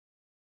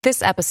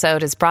This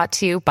episode is brought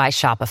to you by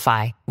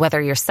Shopify.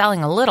 Whether you're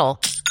selling a little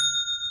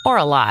or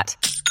a lot,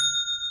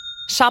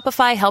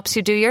 Shopify helps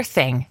you do your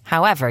thing,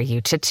 however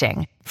you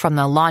cha-ching. From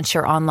the launch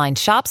your online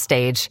shop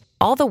stage,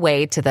 all the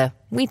way to the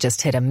we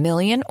just hit 1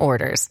 million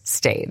orders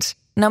stage.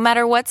 No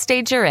matter what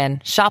stage you're in,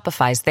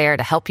 Shopify's there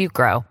to help you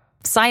grow.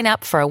 Sign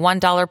up for a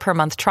 $1 per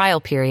month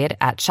trial period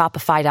at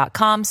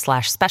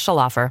shopify.com/special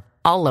offer,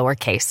 all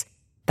lowercase.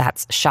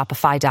 That's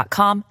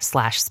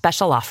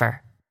shopify.com/special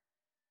offer.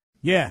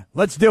 Yeah,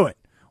 let's do it.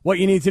 What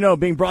you need to know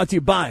being brought to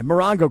you by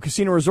Morongo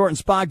Casino Resort and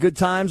Spa. Good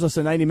times, less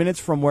than 90 minutes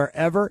from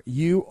wherever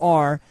you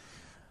are.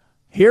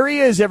 Here he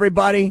is,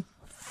 everybody.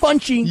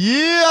 Funchy.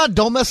 Yeah,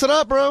 don't mess it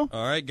up, bro.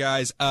 All right,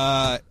 guys.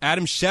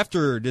 Adam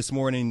Schefter this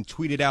morning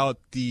tweeted out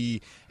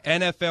the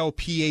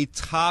NFLPA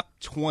top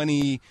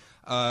 20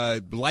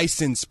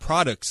 licensed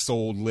products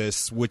sold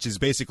list, which is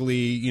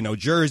basically,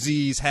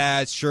 jerseys,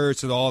 hats,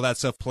 shirts, and all that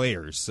stuff,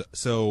 players.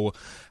 So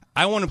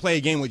I want to play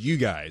a game with you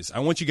guys. I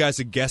want you guys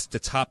to guess the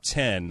top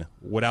 10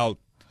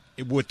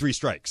 with 3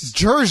 strikes.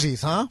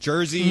 Jerseys, huh?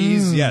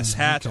 Jerseys, yes,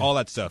 hats, all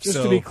that stuff.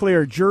 Just to be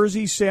clear,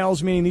 jersey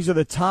sales, meaning these are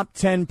the top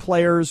 10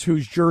 players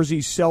whose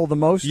jerseys sell the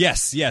most?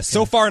 Yes.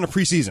 So far in the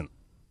preseason.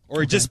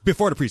 Or just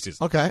before the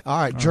preseason. Okay, all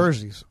right,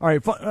 jerseys. All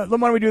right, why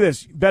don't we do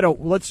this? Beto,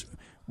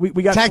 we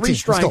got Tag 3 team.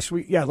 strikes.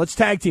 Let's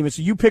tag team it.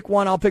 So you pick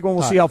one, I'll pick one.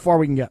 We'll see how far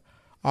we can get.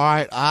 All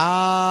right,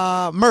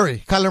 Kyler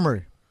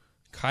Murray.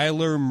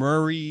 Kyler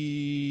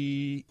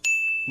Murray.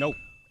 Nope.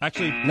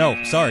 Actually,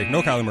 no. Sorry.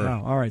 No Kyler Murray.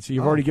 Oh, all right, so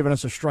you've already given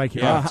us a strike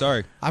here. Yeah,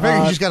 sorry. I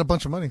figured you just got a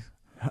bunch of money.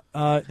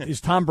 Is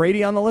Tom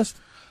Brady on the list?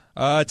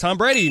 Tom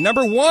Brady,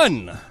 number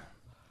 1.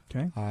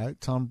 Okay. All right,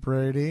 Tom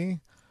Brady.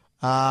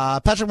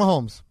 Patrick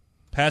Mahomes.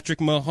 Patrick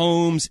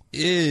Mahomes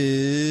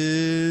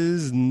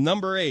is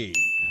number 8.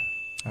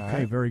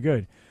 Okay, very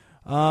good.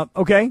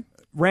 Okay,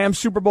 Rams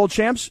Super Bowl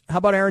champs. How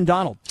about Aaron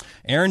Donald?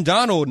 Aaron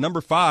Donald,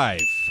 number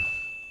 5.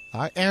 All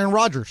right, Aaron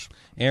Rodgers.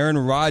 Aaron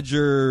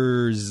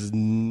Rodgers.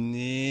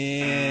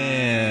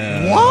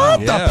 Yeah.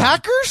 What? Yeah. The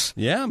Packers?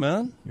 Yeah,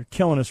 man. You're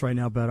killing us right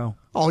now, Beto.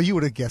 Oh, you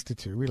would have guessed it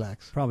too.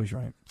 Relax. Probably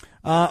right.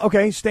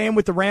 Okay, staying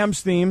with the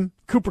Rams theme,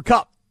 Cooper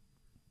Kupp.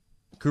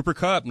 Cooper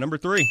Kupp, number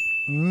 3.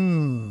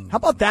 How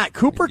about that?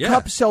 Cooper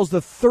Kupp sells the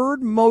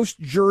 3rd most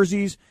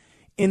jerseys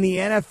in the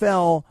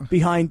NFL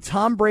behind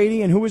Tom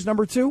Brady, and who is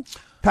number 2?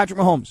 Patrick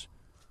Mahomes.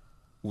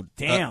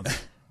 Damn.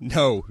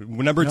 No,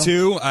 number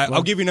 2.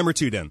 I'll give you number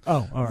 2 then.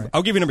 Oh, all right.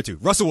 I'll give you number 2.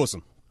 Russell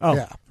Wilson. Oh,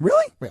 Yeah.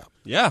 really?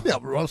 Yeah. Yeah,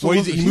 Russell Well,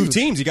 Wilson's he moved huge.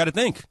 teams. You got to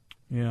think.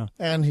 Yeah.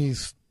 And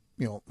he's,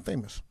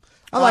 famous.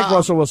 I like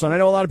Russell Wilson. I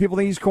know a lot of people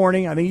think he's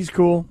corny. I think he's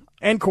cool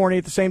and corny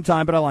at the same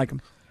time, but I like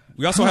him.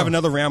 We also have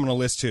another Ram on the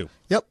list, too.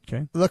 Yep.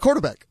 Okay. The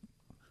quarterback.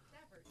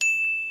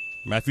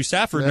 Matthew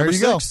Stafford, There number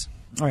you go. 6.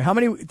 All right, how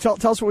many? Tell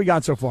us what we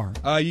got so far.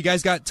 You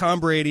guys got Tom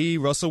Brady,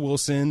 Russell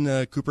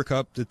Wilson, Cooper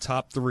Kupp, the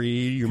top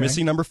 3. You're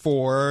missing number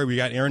 4. We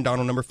got Aaron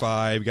Donald, number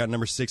 5. We got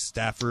number 6,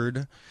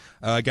 Stafford.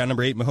 Got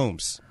number 8,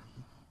 Mahomes.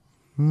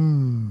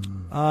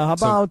 How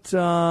about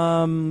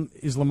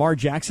is Lamar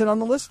Jackson on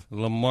the list?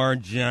 Lamar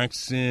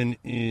Jackson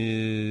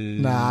is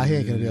Nah, he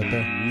ain't going to be up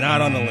there. not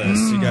on the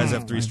list. You guys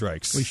have 3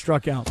 strikes. We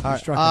struck out. All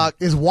right.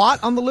 Is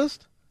Watt on the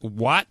list?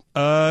 What?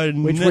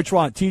 Which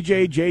one?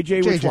 TJ,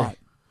 JJ, which JJ. one?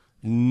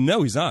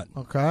 No, he's not.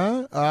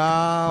 Okay.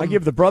 I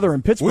give the brother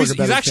in Pittsburgh. Well, a he's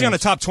better actually on the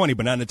chance. top 20,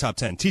 but not in the top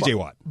 10. TJ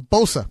Watt.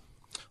 Bosa.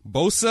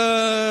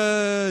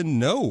 Bosa,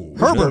 no.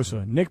 Herbert.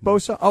 Bosa. Nick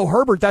Bosa. Oh,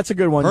 Herbert. That's a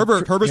good one.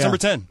 Herbert's Yeah. number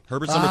 10.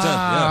 Herbert's number 10.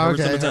 Yeah,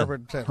 Herbert's okay. number 10.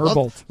 Herbert 10.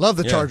 Herbold. Love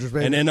the Yeah. Chargers,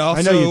 baby. And then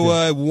I know you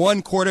also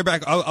one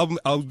quarterback.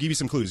 I'll give you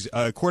some clues.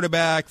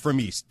 Quarterback from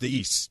the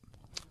East.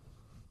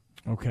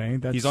 Okay,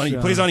 that's He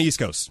plays on the East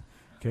Coast.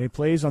 Okay,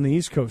 plays on the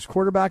East Coast.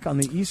 Quarterback on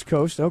the East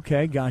Coast.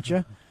 Okay,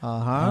 gotcha.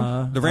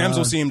 The Rams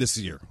will see him this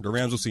year.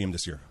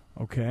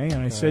 Okay,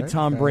 and I said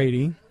Tom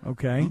Brady.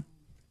 Okay.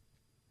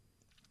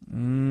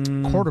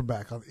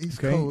 Quarterback on the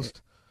East Okay.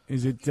 Coast.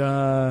 Is it?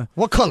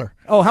 What color?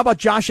 Oh, how about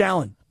Josh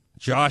Allen?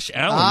 Josh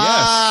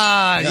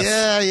Allen,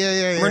 Yes.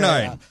 Yeah. Number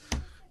 9.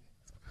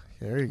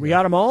 There you go. We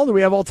got them all. Do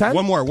we have all 10?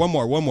 One more.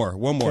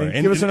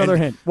 Okay, give us another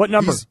hint. What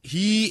number?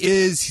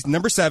 He's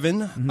number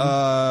 7.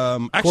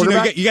 Actually,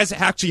 Quarterback? you guys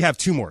actually have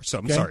 2 more, so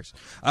I'm sorry.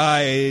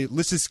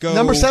 Let's just go.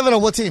 Number 7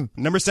 on what team?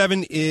 Number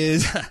 7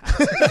 is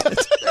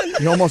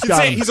You almost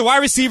got him. he's a wide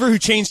receiver who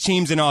changed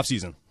teams in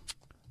offseason.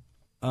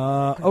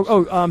 How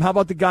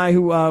about the guy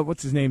who?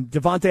 What's his name?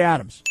 Devontae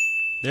Adams.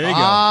 There you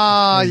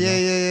go.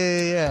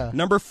 Yeah.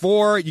 Number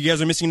 4, you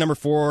guys are missing number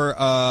 4.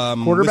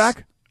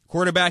 Quarterback?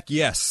 Quarterback,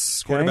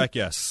 yes. Okay. Quarterback,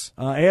 yes.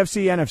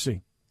 AFC,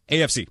 NFC.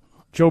 AFC.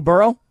 Joe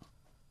Burrow.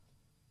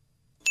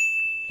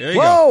 There you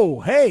go. Whoa,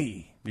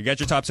 hey. You got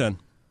your top 10. All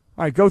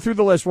right, go through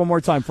the list one more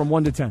time from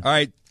 1 to 10. All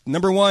right.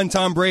 Number 1,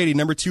 Tom Brady.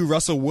 Number 2,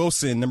 Russell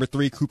Wilson. Number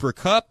 3, Cooper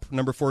Kupp.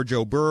 Number 4,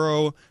 Joe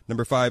Burrow.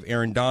 Number 5,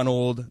 Aaron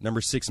Donald.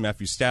 Number 6,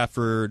 Matthew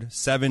Stafford.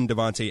 7,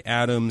 Devontae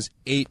Adams.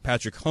 8,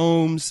 Patrick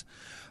Mahomes.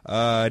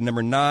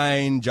 Number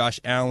 9,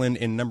 Josh Allen.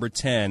 And number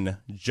 10,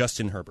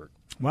 Justin Herbert.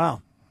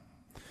 Wow.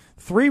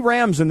 3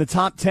 Rams in the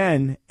top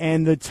 10,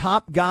 and the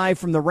top guy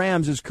from the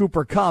Rams is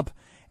Cooper Kupp.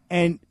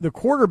 and the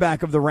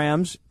quarterback of the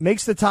Rams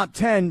makes the top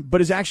 10,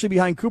 but is actually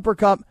behind Cooper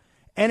Kupp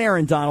and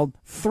Aaron Donald.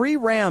 3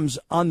 Rams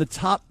on the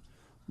top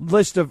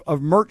list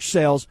of merch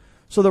sales.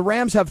 So the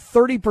Rams have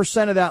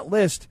 30% of that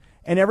list,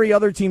 and every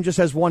other team just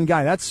has one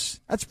guy. That's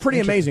pretty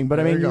amazing. But,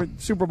 I mean, you're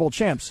Super Bowl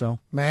champs, so.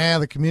 Man,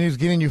 the community's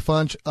getting you,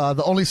 Funch.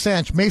 The only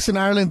Sanch, Mason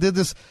Ireland did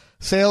this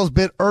sales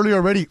bit earlier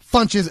already.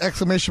 Funches,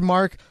 exclamation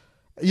mark.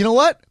 You know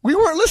what? We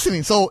weren't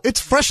listening, so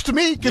it's fresh to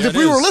me, because if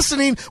we were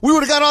listening, we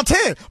would have got on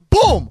 10.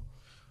 Boom!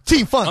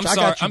 Team Funch, I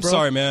got you, bro. I'm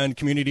sorry, man,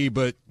 community,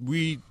 but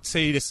we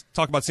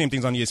talk about the same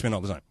things on ESPN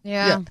all the time.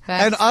 Yeah.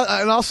 And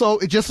also,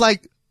 just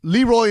like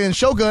Leroy and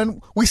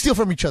Shogun, we steal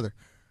from each other.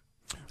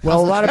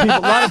 Well, a lot of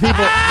people.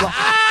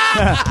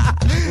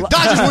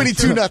 Dodgers winning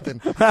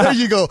 2-0. There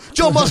you go.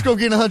 Joe Musgrove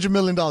getting $100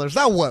 million.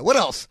 Now what? What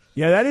else?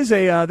 Yeah, that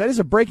is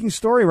a breaking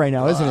story right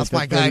now, isn't it? That's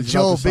my guy,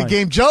 Joe. Big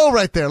game Joe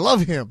right there.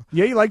 Love him.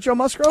 Yeah, you like Joe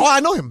Musgrove? Oh, I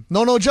know him.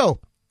 No Joe.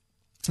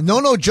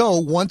 No Joe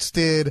once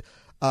did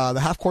the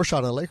half-court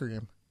shot at a Laker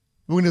game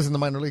when he was in the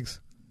minor leagues.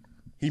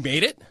 He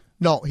made it?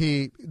 No,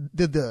 he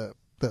did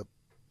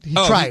he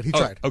tried. He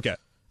tried. Okay.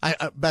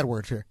 Bad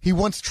word here. He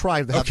once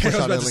tried the half-court I was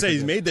shot about at a to Laker say,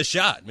 he's game. made the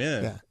shot,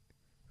 man. Yeah.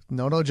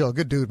 No Joe.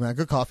 Good dude, man.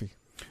 Good coffee.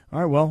 All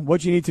right, well,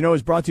 what you need to know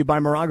is brought to you by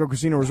Morongo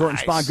Casino Resort and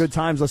Spa. Good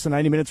times, less than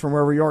 90 minutes from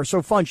wherever you are.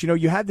 So, Funch,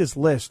 you had this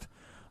list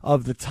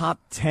of the top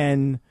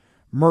 10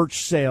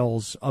 merch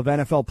sales of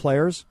NFL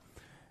players.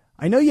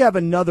 I know you have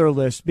another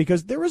list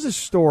because there was a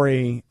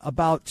story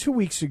about 2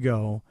 weeks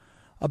ago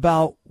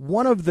about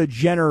one of the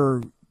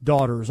Jenner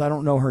daughters. I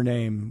don't know her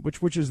name,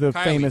 which is the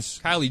famous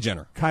Kylie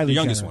Jenner, Kylie the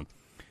youngest Jenner. one.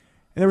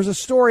 And there was a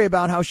story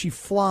about how she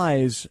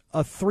flies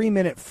a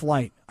 3-minute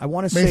flight. I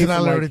want to say Mason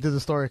Allen already did the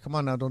story. Come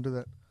on now, don't do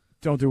that.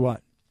 Don't do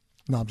what?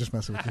 No, I'm just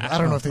messing with you. I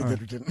don't know if they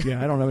did or didn't.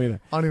 Yeah, I don't know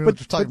either. I don't even know what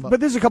you're talking about. But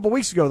this is a couple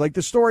weeks ago. Like,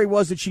 the story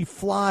was that she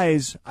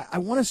flies, I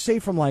want to say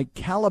from like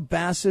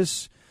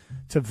Calabasas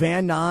to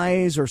Van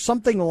Nuys or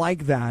something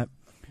like that.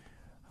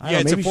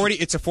 It's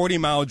a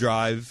 40-mile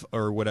drive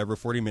or whatever,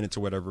 40 minutes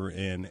or whatever,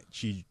 and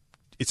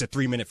it's a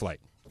 3-minute flight.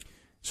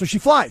 So she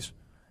flies.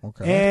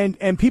 Okay.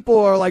 And people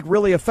are like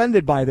really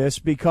offended by this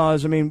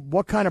because, I mean,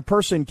 what kind of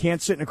person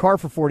can't sit in a car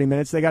for 40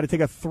 minutes? They got to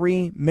take a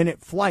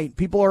 3-minute flight.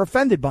 People are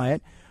offended by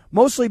it,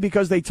 mostly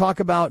because they talk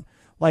about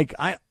like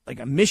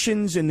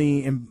emissions in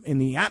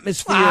the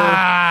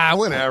atmosphere.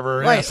 Whatever.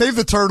 Right. Yeah, save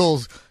the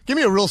turtles. Give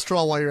me a real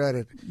straw while you're at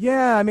it.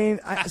 Yeah, I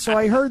mean, so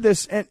I heard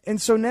this, and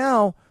so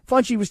now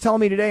Funchy was telling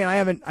me today, and I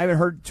haven't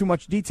heard too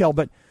much detail,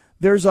 but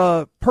there's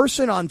a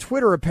person on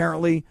Twitter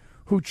apparently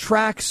who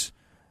tracks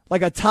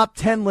like a top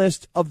 10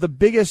 list of the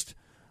biggest,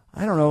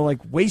 I don't know, like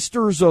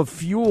wasters of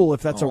fuel,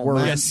 if that's a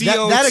word. Yeah,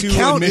 CO2 that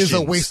account emissions. is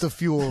a waste of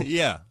fuel.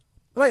 Yeah.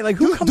 Right, like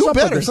who comes do up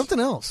better, with this? something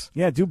else.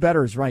 Yeah, do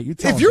better is right. You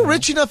tell If them, you're man.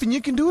 rich enough and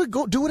you can do it,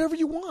 go do whatever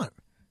you want.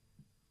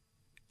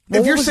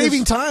 Well, if you're what was saving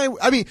this- time,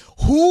 I mean,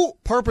 who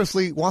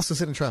purposely wants to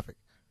sit in traffic?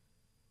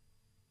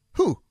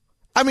 Who?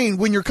 I mean,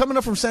 when you're coming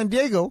up from San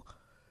Diego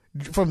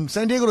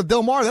to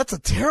Del Mar, that's a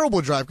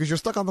terrible drive because you're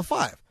stuck on the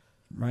 5.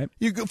 Right.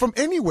 You go from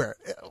anywhere.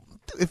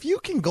 If you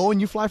can go and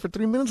you fly for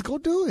 3 minutes, go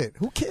do it.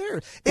 Who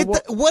cares?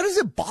 What does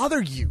it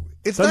bother you?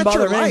 It's Doesn't not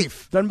your bother me.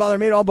 life. Doesn't bother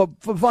me at all. But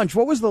Funch,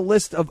 what was the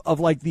list of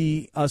like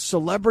the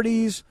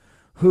celebrities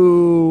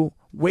who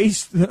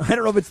waste? I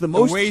don't know if it's the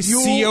most Waste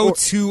fuel or-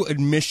 CO2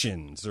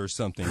 emissions or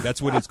something.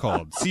 That's what it's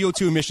called.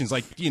 CO2 emissions,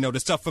 like, the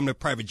stuff from the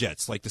private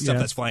jets, like the stuff Yeah.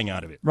 that's flying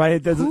out of it.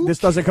 Right. This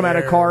doesn't come out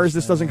of cars.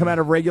 This doesn't come out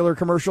of regular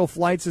commercial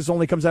flights. This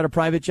only comes out of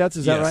private jets.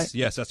 Is that right?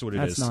 Yes, that's what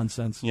it is. That's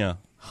nonsense. Yeah.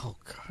 Oh,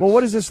 God. Well,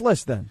 what is this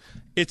list then?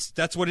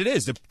 That's what it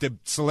is. The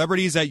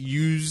celebrities that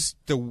use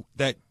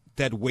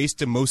that waste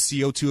the most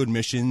CO2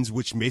 emissions,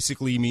 which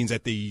basically means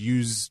that they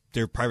use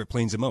their private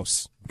planes the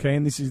most. Okay,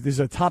 and this is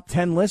a top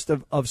 10 list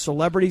of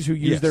celebrities who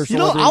use Yes. their You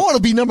know, celebrity. I want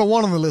to be number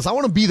 1 on the list. I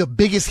want to be the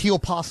biggest heel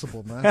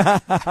possible, man.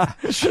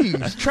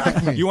 Jeez,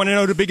 track me. You want to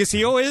know who the biggest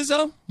heel is,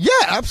 though? Yeah,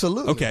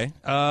 absolutely. Okay.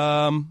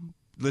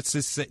 Let's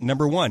just say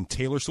number 1,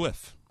 Taylor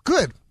Swift.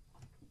 Good.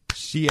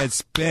 She has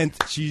spent.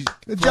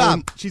 Good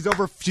job.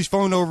 She's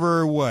flown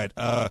over what?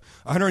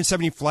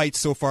 170 flights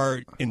so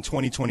far in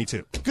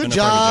 2022. Good On a private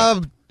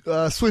job,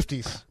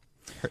 Swifties.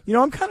 You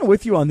know, I'm kind of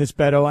with you on this,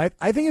 Beto.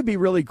 I think it'd be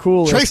really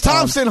cool. Trace if,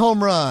 Thompson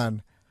home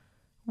run.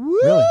 Woo!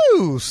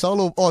 Really?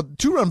 Solo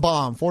 2-run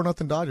bomb,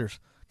 4-0 Dodgers.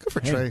 Good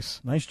for Hey,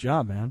 Trace. nice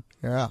job, man.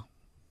 Yeah.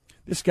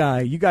 This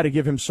guy, you got to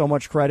give him so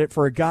much credit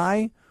for a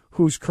guy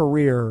whose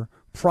career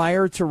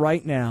prior to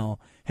right now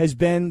has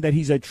been that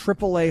he's a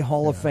AAA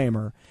Hall of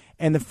Famer.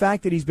 And the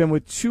fact that he's been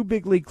with 2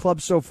 big league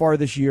clubs so far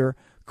this year,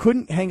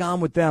 couldn't hang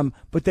on with them,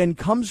 but then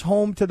comes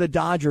home to the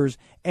Dodgers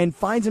and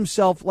finds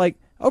himself like,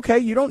 okay,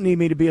 you don't need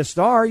me to be a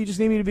star. You just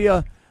need me to be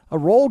a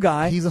role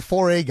guy. He's a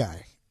 4A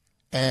guy.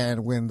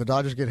 And when the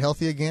Dodgers get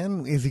healthy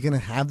again, is he going to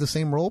have the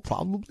same role?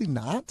 Probably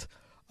not.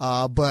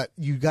 But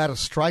you got to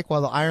strike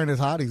while the iron is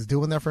hot. He's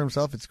doing that for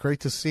himself. It's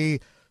great to see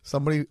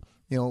somebody,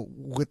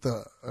 with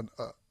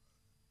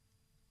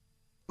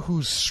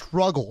who's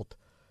struggled.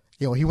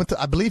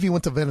 I believe he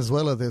went to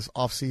Venezuela this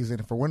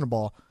offseason for winter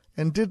ball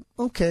and did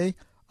okay.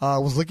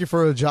 Was looking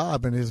for a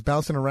job and is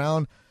bouncing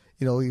around.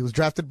 You know, he was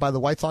drafted by the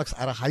White Sox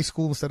out of high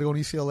school instead of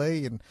going to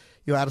UCLA and,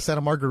 you know, out of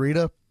Santa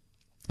Margarita.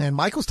 And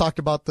Michael's talked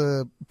about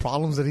the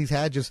problems that he's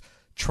had just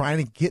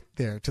trying to get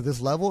there to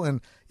this level.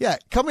 And, yeah,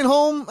 coming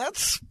home,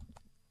 that's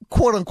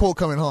quote-unquote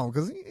coming home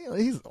because, you know,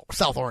 he's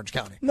South Orange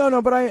County.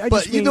 No, but I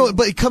but, just you mean, know,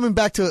 but coming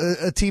back to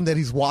a team that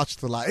he's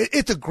watched a lot,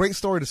 it's a great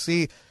story to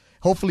see.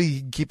 Hopefully he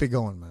can keep it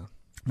going, man.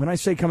 When I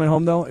say coming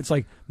home, though, it's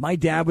like my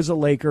dad was a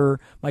Laker.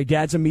 My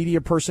dad's a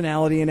media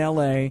personality in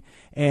L.A.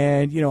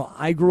 And, you know,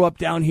 I grew up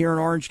down here in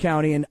Orange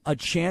County, and a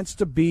chance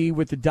to be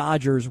with the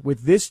Dodgers,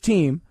 with this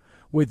team,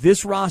 with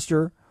this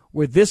roster,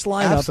 with this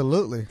lineup.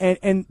 Absolutely.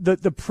 And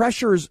the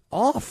pressure's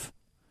off.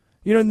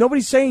 You know,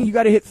 nobody's saying you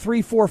got to hit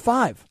 3, 4,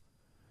 5.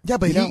 Yeah,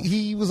 but You know?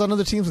 he was on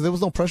other teams, and there was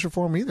no pressure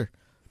for him either.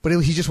 But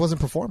he just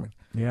wasn't performing.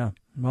 Yeah.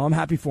 Well, I'm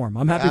happy for him.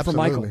 I'm happy for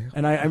Michael. Absolutely.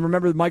 And I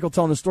remember Michael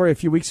telling the story a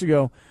few weeks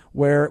ago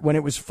where when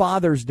it was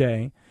Father's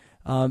Day,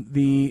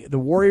 the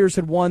Warriors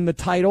had won the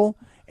title,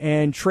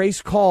 and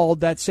Trace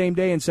called that same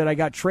day and said, I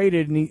got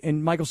traded.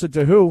 And Michael said,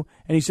 to who?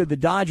 And he said, the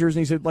Dodgers.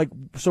 And he said, like,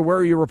 so where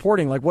are you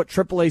reporting? Like, what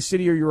AAA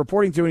city are you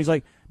reporting to? And he's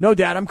like, no,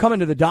 Dad, I'm coming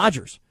to the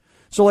Dodgers.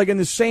 So, like, in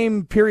the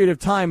same period of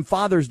time,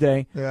 Father's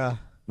Day, Yeah.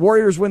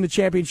 Warriors win the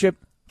championship,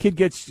 kid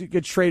gets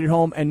traded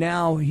home, and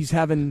now he's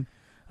having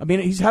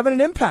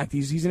an impact.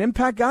 He's an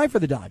impact guy for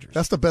the Dodgers.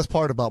 That's the best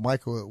part about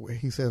Michael.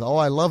 He said,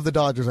 I love the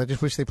Dodgers. I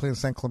just wish they played in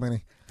San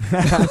Clemente.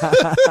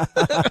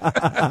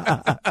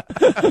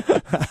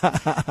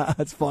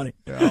 That's funny.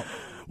 Yeah.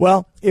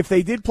 Well, if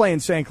they did play in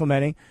San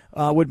Clemente,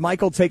 would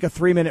Michael take a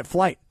 3-minute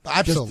flight?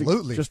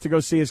 Absolutely. Just to go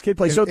see his kid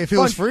play. If it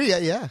was free,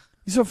 yeah.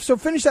 So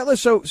finish that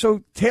list.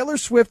 So Taylor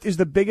Swift is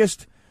the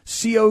biggest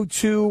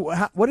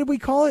CO2, what did we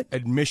call it?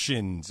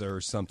 Admissions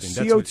or something.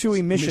 CO2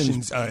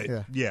 emissions.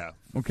 Yeah.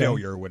 Okay.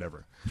 Failure or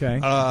whatever. Okay.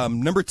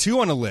 Number 2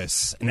 on the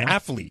list, an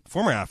athlete,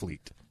 former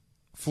athlete,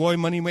 Floyd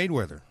Money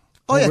Mayweather.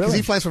 Oh, yeah, because really?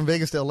 he flies from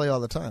Vegas to L.A. all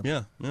the time.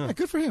 Yeah.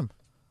 Good for him.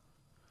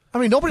 I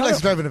mean, nobody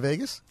likes driving to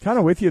Vegas. Kind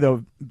of with you,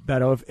 though,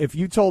 Beto. If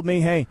you told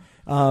me, hey,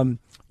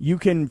 you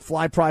can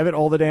fly private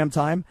all the damn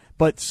time,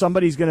 but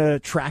somebody's going to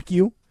track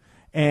you,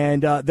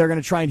 and they're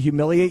going to try and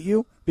humiliate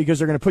you because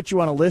they're going to put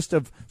you on a list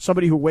of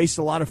somebody who wastes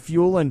a lot of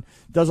fuel and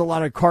does a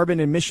lot of carbon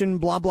emission,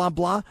 blah, blah,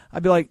 blah,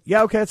 I'd be like,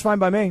 yeah, okay, that's fine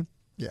by me.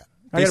 Yeah.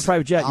 I got a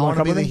private jet. I You want want to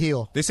to be come the with me?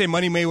 heel. They say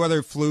Money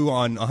Mayweather flew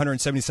on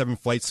 177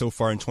 flights so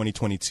far in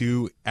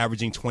 2022,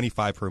 averaging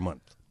 25 per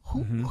month.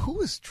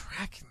 Who is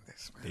tracking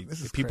this, man?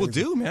 This is People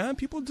crazy. do, man.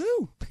 People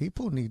do.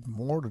 People need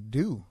more to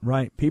do.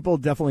 Right. People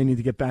definitely need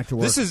to get back to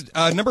work. This is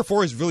number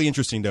 4 is really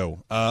interesting,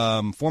 though.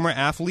 Former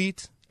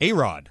athlete,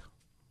 A-Rod.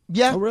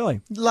 Yeah. Oh,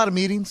 really? A lot of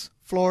meetings.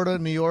 Florida,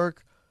 New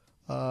York,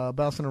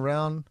 bouncing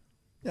around.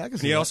 Yeah, I can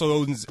see He that.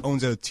 also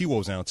owns a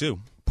T-Wolves now, too.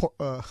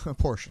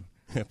 Portion.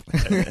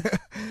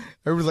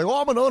 Everybody's like,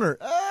 I'm an owner.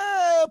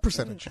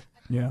 Percentage.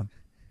 Yeah.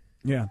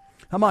 Yeah.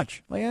 How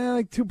much?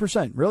 Like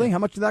 2%. Really? How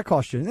much did that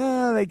cost you?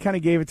 They kind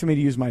of gave it to me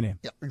to use my name.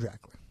 Yeah,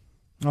 exactly.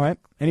 All right.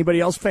 Anybody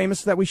else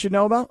famous that we should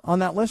know about on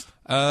that list?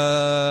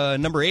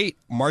 Number 8,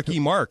 Marky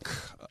Mark.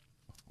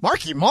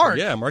 Marky Mark?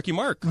 Yeah, Marky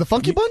Mark. The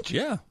Funky Bunch?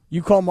 Yeah,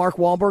 You call Mark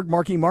Wahlberg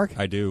Marky Mark?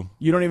 I do.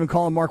 You don't even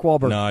call him Mark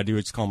Wahlberg? No, I do.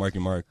 It's called Marky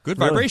Mark. Good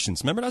Really?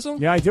 Vibrations. Remember that song?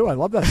 Yeah, I do. I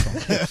love that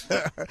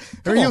song.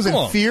 Remember he was come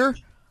in on. Fear?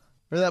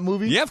 Remember that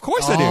movie? Yeah, of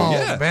course I do. Oh,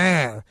 Yeah.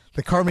 man.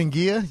 The Carmen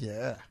Gia?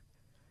 Yeah.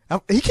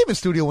 He came in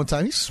studio one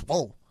time. He's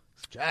swole.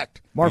 He's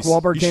jacked. Mark He's-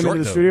 Wahlberg he's came short,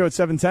 into the though. studio at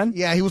 7:10?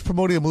 Yeah, he was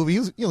promoting a movie. He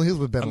was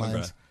with Ben I remember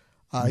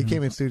Lyons. He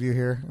came in studio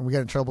here, and we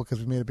got in trouble because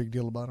we made a big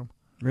deal about him.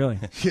 Really?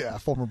 Yeah,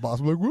 former boss.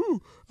 I'm like, woo.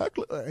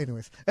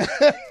 Anyways.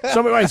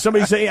 Somebody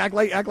say act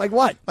like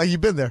what? You've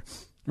been there.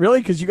 Really?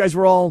 Because you guys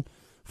were all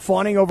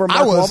fawning over Mark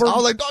I was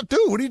Wahlberg? like, oh,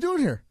 dude, what are you doing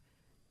here?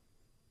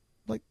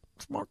 Like,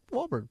 it's Mark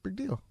Wahlberg. Big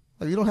deal.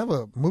 Like, you don't have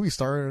a movie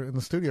star in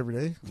the studio every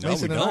day. No, we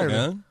Mason and don't, Iron.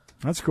 man.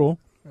 That's cool.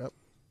 Yep. All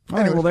right,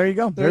 Anyways, well, there you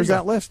go. there There's you go.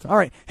 that list. All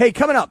right. Hey,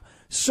 coming up.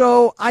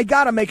 So I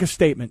got to make a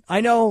statement. I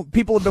know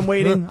people have been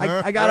waiting.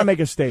 I got to make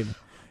a statement.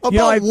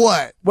 About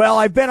what? Well,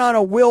 I've been on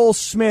a Will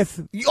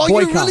Smith Oh,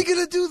 boycott. you're really going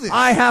to do this?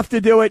 I have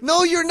to do it.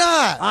 No, you're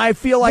not. I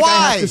feel like I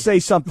Why? have to say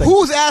something.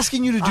 Who's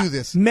asking you to do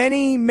this?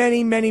 Many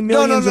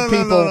millions of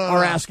people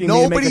are asking me to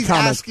make a Nobody's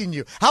comment. asking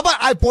you. How about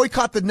I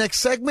boycott the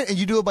next segment and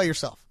you do it by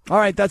yourself? All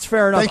right, that's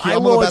fair enough. Thank you. I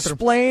I'm going to will the bathroom.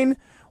 explain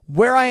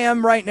where I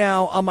am right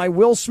now on my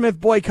Will Smith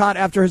boycott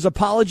after his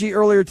apology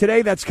earlier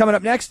today. That's coming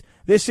up next.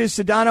 This is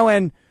Sedano,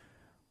 and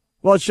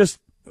well, it's just.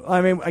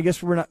 I mean, I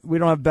guess we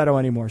don't have Beto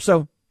anymore.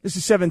 So this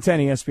is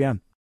 710 ESPN.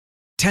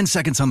 10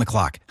 seconds on the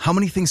clock. How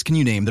many things can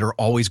you name that are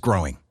always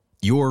growing?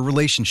 Your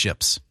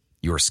relationships,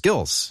 your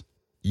skills,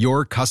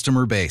 your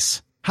customer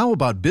base. How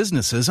about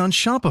businesses on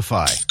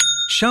Shopify?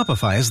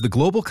 Shopify is the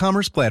global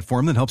commerce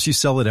platform that helps you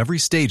sell at every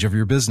stage of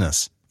your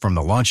business. From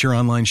the launch your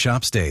online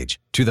shop stage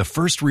to the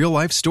first real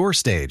life store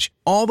stage,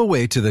 all the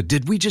way to the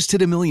did we just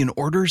hit a million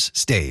orders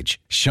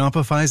stage.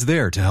 Shopify's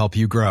there to help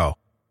you grow.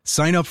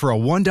 Sign up for a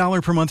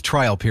 $1 per month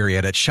trial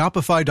period at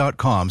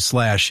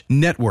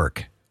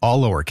shopify.com/network,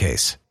 all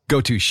lowercase. Go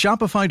to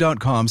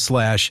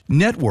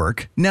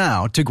shopify.com/network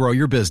now to grow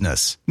your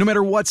business, no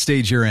matter what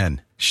stage you're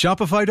in.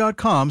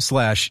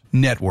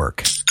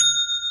 Shopify.com/network.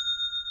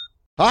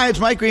 Hi,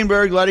 it's Mike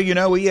Greenberg letting you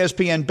know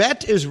ESPN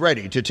Bet is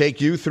ready to take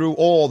you through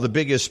all the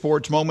biggest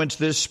sports moments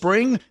this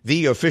spring.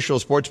 The official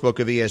sportsbook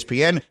of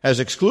ESPN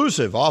has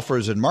exclusive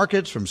offers and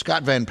markets from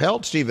Scott Van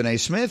Pelt, Stephen A.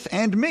 Smith,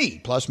 and me,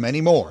 plus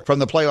many more. From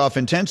the playoff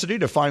intensity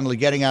to finally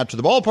getting out to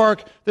the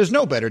ballpark, there's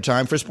no better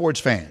time for sports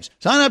fans.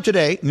 Sign up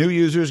today. New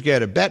users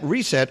get a bet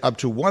reset up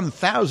to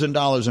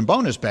 $1,000 in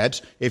bonus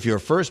bets if your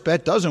first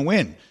bet doesn't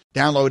win.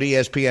 Download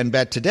ESPN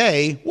Bet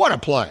today. What a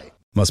play.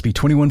 Must be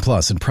 21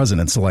 plus and present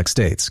in select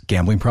states.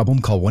 Gambling problem?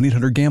 Call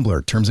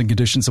 1-800-GAMBLER. Terms and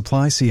conditions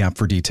apply. See app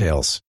for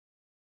details.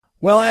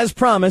 Well, as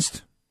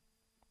promised,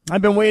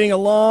 I've been waiting a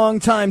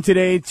long time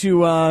today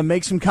to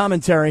make some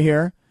commentary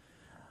here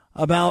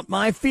about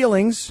my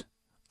feelings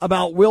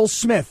about Will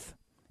Smith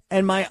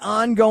and my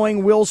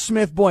ongoing Will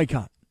Smith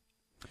boycott.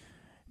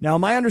 Now,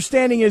 my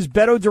understanding is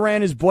Beto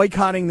Duran is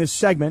boycotting this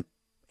segment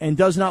and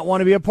does not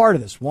want to be a part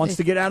of this, wants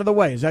to get out of the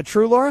way. Is that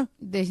true, Laura?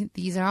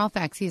 These are all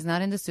facts. He's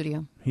not in the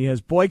studio. He has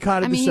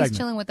boycotted the segment. He's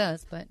chilling with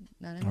us, but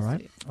not in the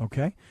studio.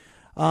 Okay.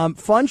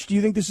 Funch, do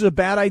you think this is a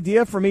bad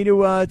idea for me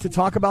to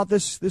talk about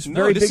this very big story today?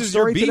 No, this is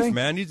your beef,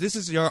 man. This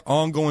is your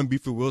ongoing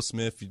beef with Will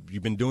Smith.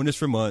 You've been doing this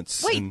for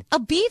months. Wait, a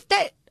beef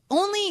that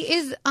only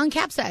is on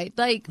Cap's side.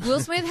 Like, Will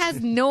Smith has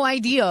no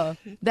idea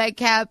that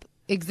Cap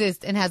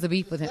exists and has a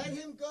beef with him. Let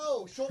him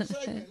go. Short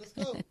segment.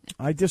 Let's go.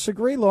 I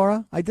disagree,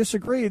 Laura. I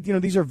disagree. You know,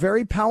 these are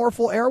very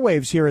powerful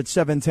airwaves here at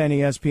 710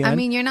 ESPN. I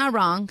mean, you're not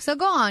wrong. So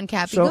go on,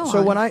 Cappy. So go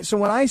on.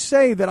 when I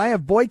say that I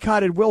have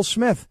boycotted Will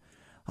Smith,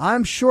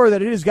 I'm sure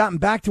that it has gotten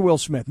back to Will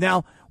Smith.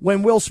 Now,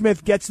 when Will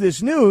Smith gets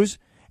this news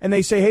and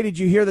they say, "Hey, did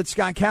you hear that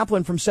Scott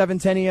Kaplan from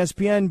 710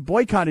 ESPN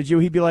boycotted you?"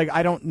 He'd be like,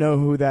 "I don't know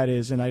who that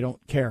is, and I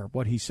don't care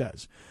what he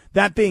says."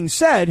 That being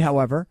said,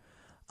 however,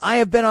 I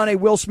have been on a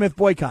Will Smith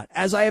boycott.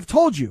 As I have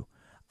told you,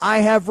 I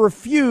have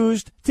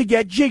refused to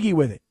get jiggy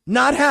with it.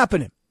 Not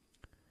happening.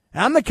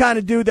 I'm the kind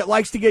of dude that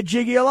likes to get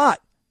jiggy a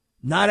lot.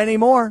 Not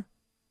anymore.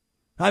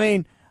 I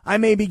mean, I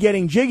may be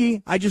getting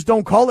jiggy. I just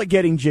don't call it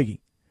getting jiggy.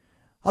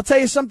 I'll tell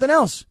you something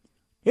else.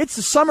 It's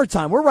the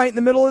summertime. We're right in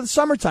the middle of the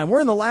summertime.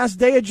 We're in the last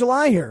day of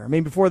July here. I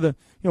mean, before the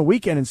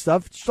weekend and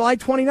stuff. It's July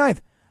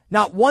 29th.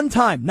 Not one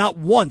time, not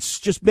once,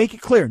 just make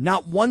it clear,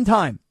 not one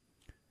time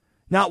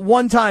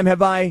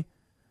have I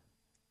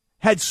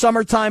had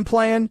summertime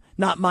playing,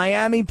 not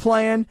Miami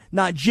playing,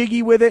 not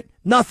jiggy with it,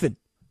 nothing.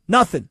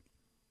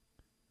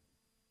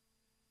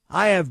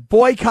 I have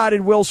boycotted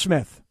Will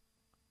Smith.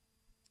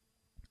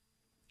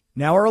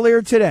 Now,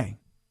 earlier today,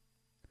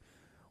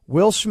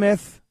 Will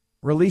Smith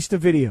released a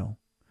video,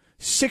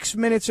 6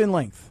 minutes in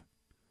length,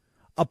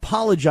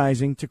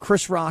 apologizing to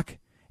Chris Rock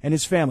and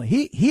his family.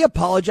 He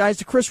apologized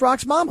to Chris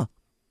Rock's mama.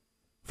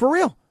 For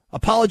real.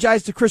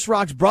 Apologized to Chris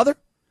Rock's brother.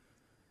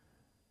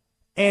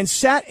 And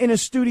sat in a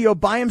studio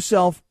by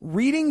himself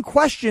reading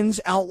questions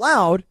out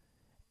loud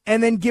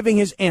and then giving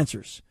his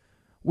answers.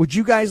 Would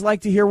you guys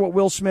like to hear what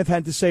Will Smith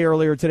had to say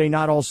earlier today?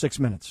 Not all 6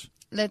 minutes.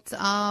 Let's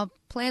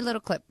play a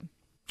little clip.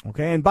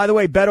 Okay, and by the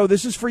way, Beto,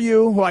 this is for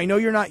you, who I know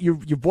you're not, you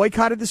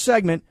boycotted the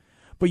segment,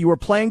 but you were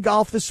playing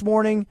golf this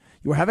morning,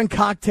 you were having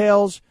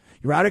cocktails,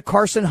 you're out at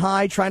Carson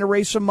High trying to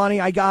raise some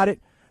money, I got it.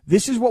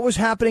 This is what was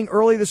happening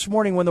early this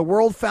morning when the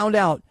world found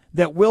out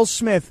that Will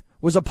Smith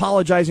was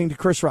apologizing to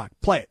Chris Rock.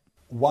 Play it.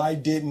 Why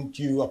didn't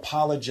you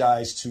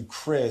apologize to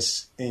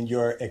Chris in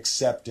your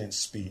acceptance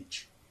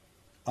speech?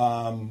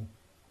 I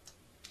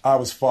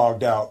was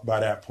fogged out by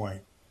that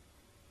point.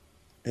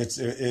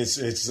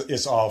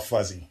 It's all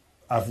fuzzy.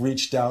 I've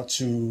reached out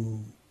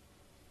to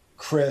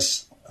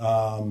Chris,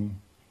 and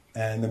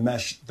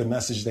the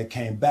message that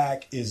came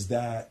back is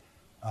that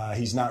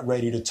he's not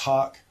ready to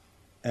talk,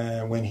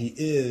 and when he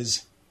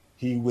is,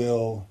 he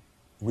will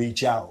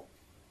reach out.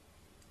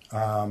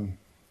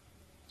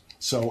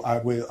 So I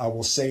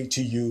will say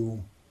to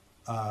you,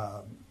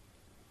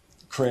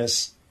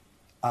 Chris,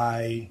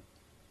 I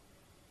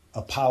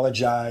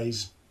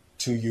apologize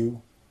to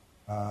you.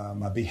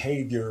 My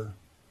behavior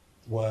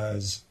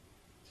was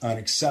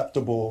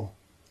unacceptable,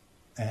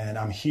 and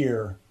I'm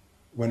here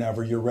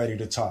whenever you're ready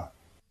to talk.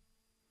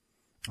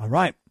 All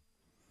right.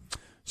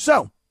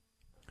 So,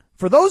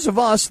 for those of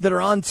us that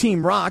are on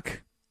Team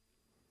Rock,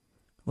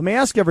 let me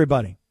ask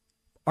everybody,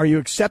 are you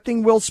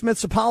accepting Will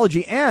Smith's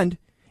apology? And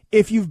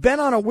if you've been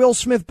on a Will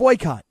Smith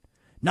boycott,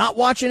 not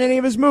watching any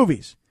of his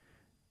movies,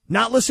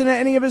 not listening to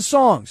any of his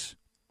songs,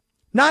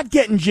 not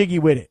getting jiggy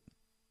with it,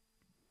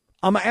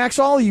 I'm going to ask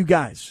all of you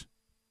guys,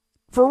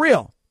 for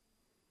real,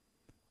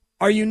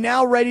 are you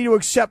now ready to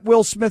accept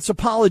Will Smith's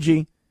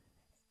apology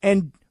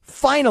and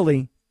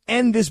finally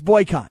end this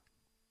boycott?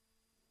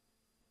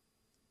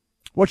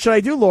 What should I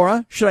do,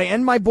 Laura? Should I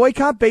end my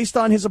boycott based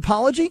on his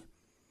apology?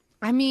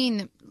 I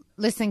mean,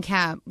 listen,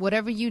 Cap,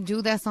 whatever you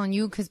do, that's on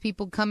you, because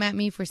people come at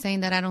me for saying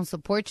that I don't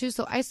support you.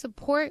 So I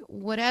support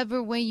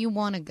whatever way you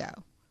want to go.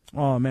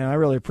 Oh, man, I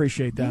really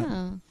appreciate that.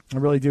 Yeah. I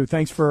really do.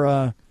 Thanks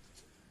for,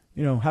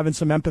 having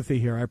some empathy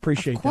here. I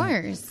appreciate that.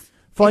 Of course.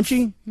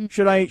 Funchy,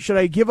 should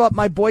I give up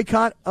my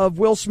boycott of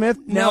Will Smith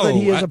now that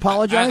he has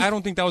apologized? I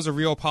don't think that was a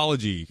real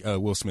apology,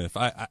 Will Smith.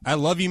 I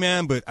love you,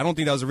 man, but I don't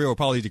think that was a real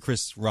apology to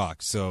Chris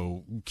Rock.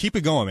 So keep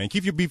it going, man.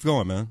 Keep your beef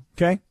going, man.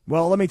 Okay.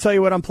 Well, let me tell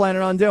you what I'm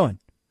planning on doing.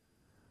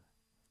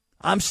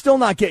 I'm still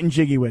not getting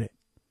jiggy with it.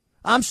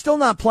 I'm still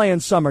not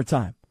playing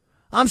Summertime.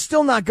 I'm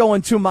still not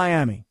going to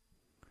Miami.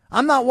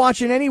 I'm not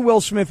watching any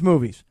Will Smith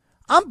movies.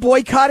 I'm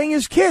boycotting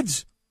his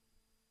kids.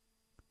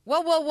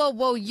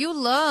 Whoa. You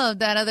love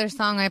that other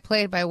song I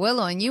played by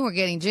Willow, and you were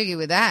getting jiggy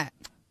with that.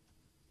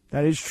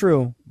 That is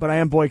true, but I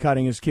am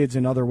boycotting his kids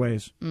in other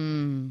ways.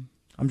 I'm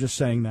just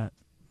saying that.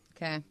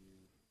 Okay.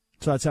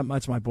 So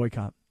that's my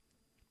boycott.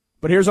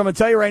 But here's what I'm going to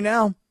tell you right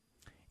now.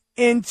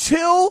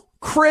 Until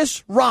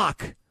Chris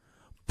Rock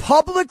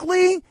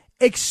publicly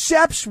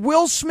accepts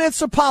Will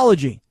Smith's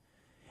apology,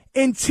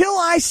 until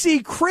I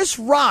see Chris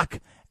Rock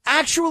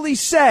actually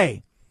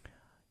say,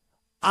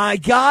 I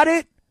got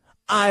it,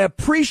 I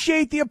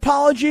appreciate the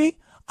apology,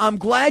 I'm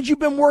glad you've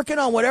been working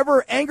on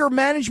whatever anger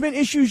management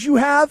issues you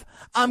have,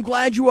 I'm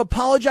glad you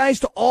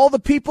apologized to all the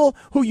people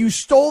who you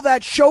stole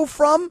that show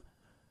from,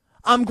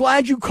 I'm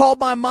glad you called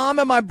my mom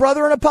and my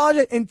brother and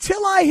apologized.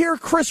 Until I hear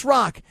Chris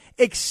Rock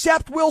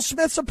accept Will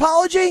Smith's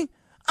apology,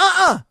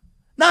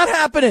 not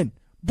happening.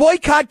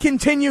 Boycott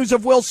continues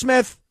of Will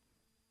Smith.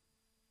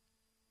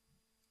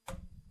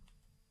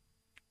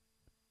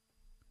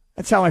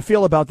 That's how I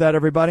feel about that,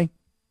 everybody.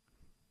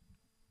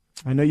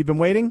 I know you've been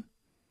waiting.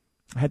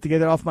 I had to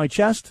get it off my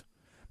chest.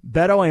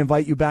 Beto, I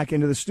invite you back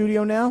into the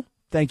studio now.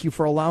 Thank you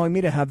for allowing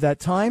me to have that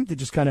time to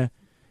just kind of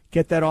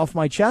get that off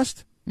my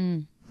chest.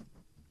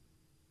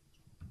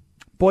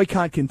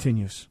 Boycott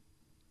continues.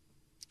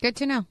 Good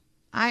to know.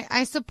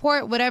 I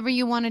support whatever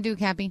you want to do,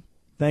 Cappy.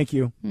 Thank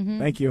you.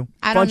 Thank you.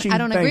 I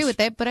don't agree with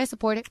it, but I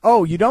support it.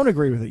 Oh, you don't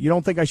agree with it? You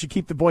don't think I should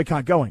keep the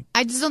boycott going?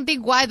 I just don't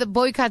think why the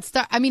boycott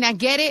start. I mean, I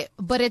get it,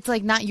 but it's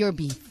like not your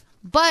beef.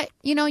 But,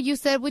 you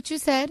said what you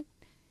said.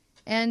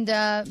 And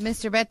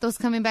Mr. Beto's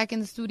coming back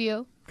in the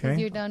studio because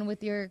you're done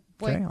with your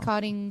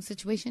boycotting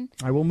situation.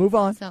 I will move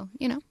on. So,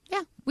 yeah,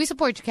 we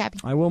support you, Cappy.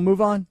 I will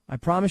move on. I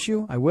promise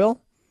you, I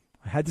will.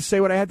 I had to say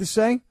what I had to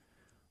say.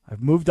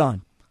 I've moved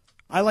on.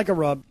 I like a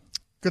rub.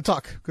 Good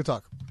talk. Good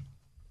talk.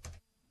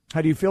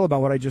 How do you feel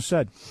about what I just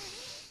said?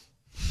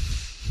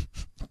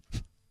 Do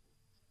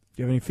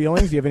you have any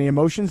feelings? Do you have any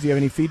emotions? Do you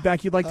have any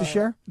feedback you'd like to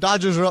share?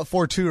 Dodgers are up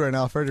 4-2 right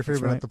now. Freddie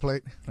Freeman right. at the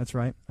plate. That's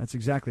right. That's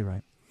exactly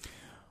right.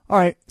 All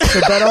right.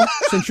 So, Beto,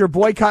 since you're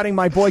boycotting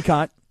my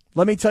boycott,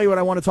 let me tell you what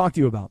I want to talk to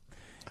you about.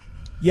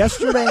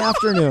 Yesterday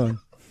afternoon.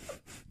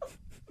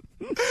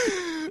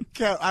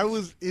 Kat, I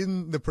was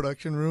in the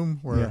production room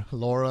where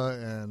Laura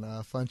and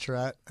Funch are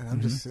at, and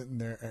I'm just sitting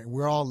there, and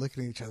we're all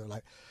looking at each other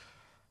like,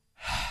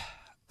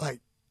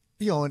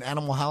 in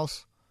Animal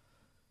House,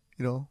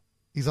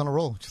 he's on a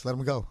roll. Just let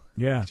him go.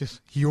 Yeah.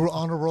 You're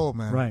on a roll,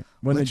 man. Right.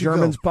 When the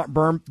Germans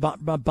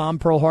bomb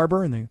Pearl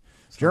Harbor and the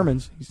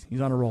Germans,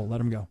 he's on a roll. Let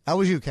him go. That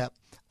was you, Cap.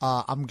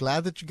 I'm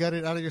glad that you got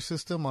it out of your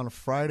system on a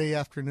Friday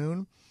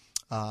afternoon.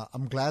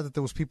 I'm glad that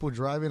there was people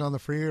driving on the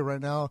freeway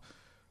right now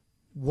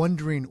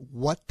wondering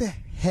what the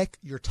heck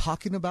you're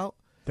talking about.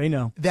 They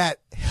know.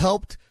 That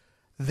helped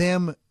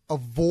them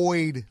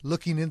avoid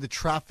looking into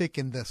traffic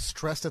and the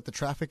stress that the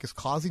traffic is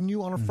causing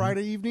you on a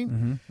Friday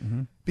evening.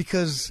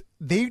 Because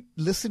they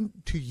listen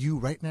to you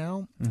right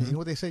now. And you know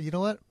what they say? You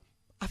know what?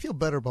 I feel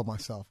better about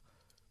myself.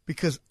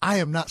 Because I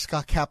am not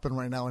Scott Kaplan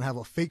right now and have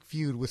a fake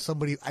feud with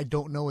somebody I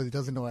don't know and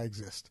doesn't know I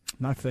exist.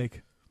 Not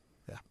fake.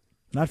 Yeah.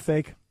 Not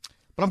fake.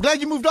 But I'm glad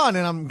you moved on,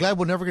 and I'm glad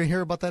we're never going to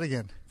hear about that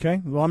again.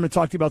 Okay. Well, I'm going to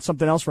talk to you about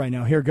something else right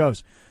now. Here it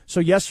goes. So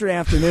yesterday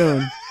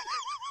afternoon.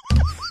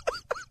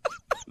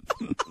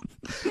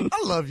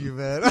 I love you,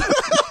 man.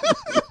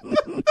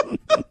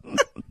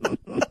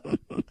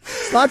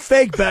 It's not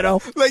fake,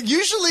 Beto.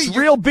 Usually it's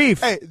real beef.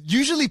 Hey,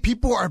 usually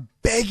people are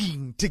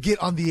begging to get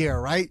on the air,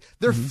 right?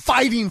 They're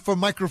fighting for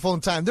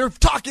microphone time. They're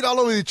talking all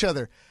over each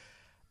other.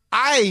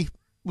 I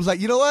was like,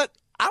 you know what?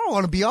 I don't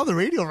want to be on the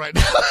radio right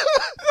now.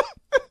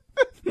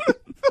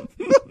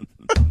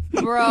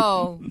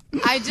 Bro,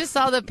 I just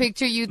saw the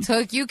picture you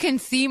took. You can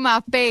see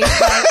my face.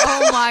 Like,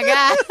 oh, my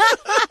God.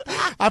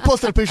 I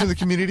posted a picture of the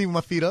community with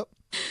my feet up.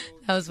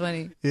 That was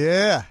funny.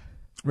 Yeah.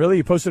 Really?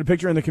 You posted a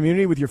picture in the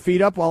community with your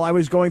feet up while I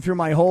was going through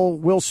my whole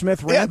Will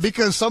Smith rant? Yeah,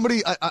 because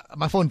somebody,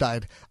 my phone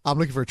died. I'm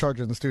looking for a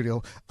charger in the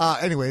studio.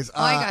 Anyways.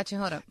 I got you.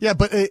 Hold up. Yeah,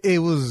 but it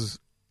was,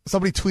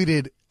 somebody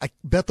tweeted,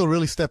 Bethel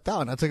really stepped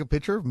out. And I took a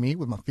picture of me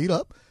with my feet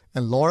up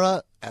and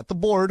Laura at the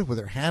board with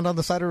her hand on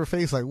the side of her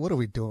face. Like, what are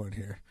we doing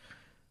here?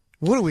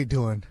 What are we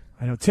doing?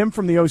 I know. Tim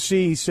from the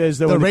OC says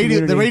that the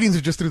ratings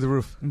are just through the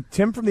roof.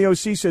 Tim from the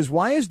OC says,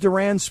 why is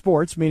Duran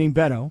Sports, meaning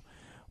Beto,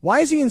 why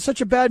is he in such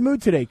a bad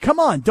mood today? Come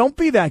on, don't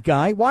be that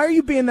guy. Why are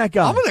you being that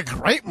guy? I'm in a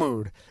great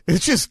mood.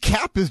 It's just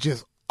Cap is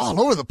just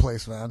all over the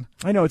place, man.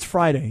 I know it's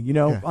Friday. You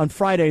know, on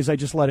Fridays I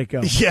just let it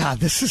go. Yeah,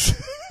 this is.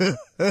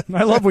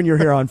 I love when you're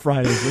here on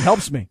Fridays. It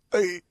helps me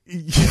a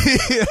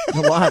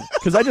lot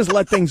because I just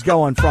let things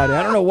go on Friday.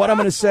 I don't know what I'm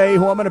going to say,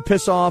 who I'm going to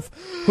piss off,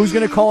 who's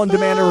going to call and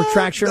demand a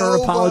retraction or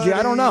an apology.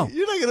 I don't know.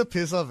 You're not going to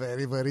piss off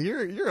anybody.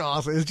 You're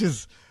awesome. It's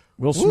just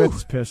Will Smith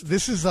is pissed.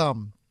 This is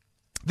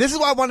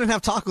why I wanted to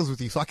have tacos with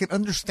you, so I can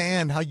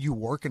understand how you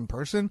work in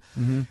person.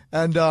 Mm-hmm.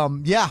 And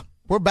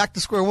we're back to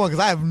square one because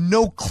I have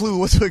no clue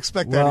what to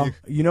expect out of you.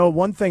 You know,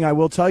 one thing I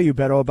will tell you,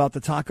 Beto, about the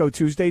Taco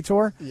Tuesday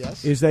tour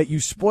is that you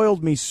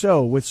spoiled me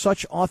so with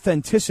such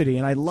authenticity,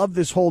 and I love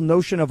this whole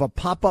notion of a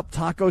pop-up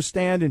taco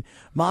stand and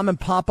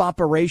mom-and-pop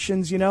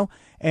operations, you know.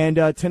 And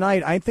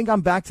tonight, I think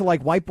I'm back to,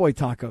 like, white boy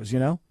tacos, you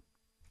know.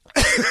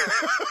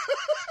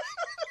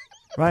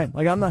 Right,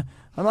 like I'm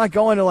not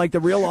going to, like, the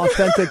real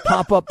authentic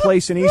pop-up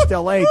place in East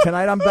L.A.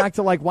 Tonight, I'm back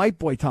to, like, white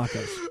boy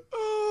tacos.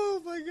 Oh,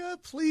 my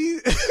God,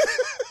 please.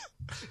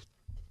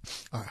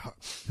 All right.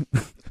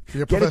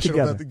 You're Get it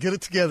together. Get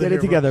it together. Get it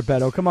together,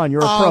 Beto. Come on,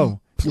 you're a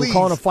pro. Please. You were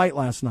calling a fight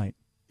last night.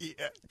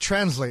 Yeah,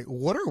 translate.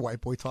 What are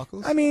white boy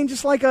tacos? I mean,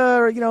 just like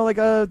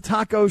a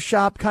taco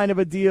shop kind of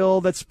a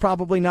deal that's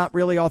probably not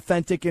really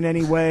authentic in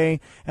any way.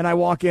 And I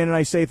walk in and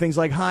I say things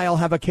like, "Hi, I'll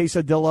have a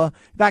quesadilla."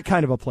 That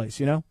kind of a place,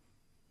 you know.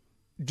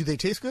 Do they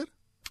taste good?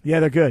 Yeah,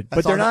 they're good,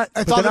 but they're not.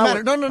 That's all that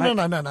matters. No.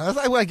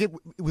 That's what I get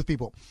with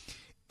people.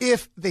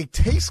 If they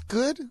taste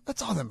good,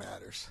 that's all that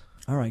matters.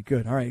 All right,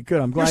 good.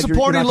 I'm glad you're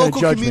supporting you're not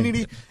local judge community.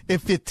 Me.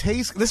 If it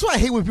tastes, that's why I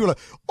hate when people are like,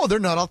 "Oh, they're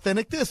not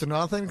authentic this, they're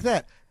not authentic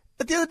that."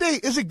 At the end of the day,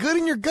 is it good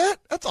in your gut?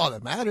 That's all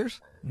that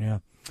matters. Yeah.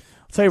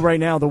 I'll tell you right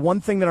now, the one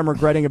thing that I'm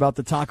regretting about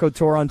the taco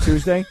tour on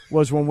Tuesday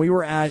was when we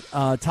were at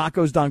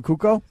Tacos Don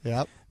Cuco.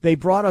 Yep. They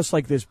brought us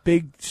like this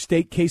big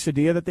steak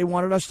quesadilla that they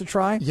wanted us to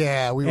try.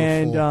 Yeah, we were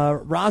and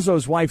full.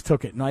 Razzo's wife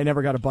took it, and I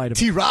never got a bite of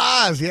it.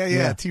 T-Roz,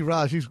 yeah.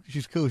 T-Roz,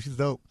 she's cool. She's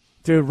dope.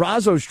 Dude,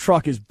 Razzo's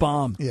truck is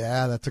bomb.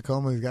 Yeah, that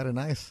Tacoma, he's got it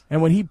nice.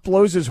 And when he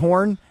blows his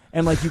horn,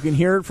 and like you can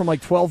hear it from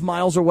like 12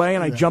 miles away,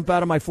 and I jump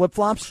out of my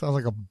flip-flops. Sounds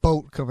like a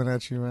boat coming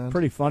at you, man.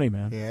 Pretty funny,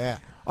 man. Yeah.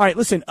 All right,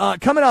 listen,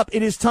 coming up,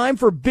 it is time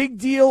for Big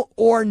Deal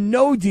or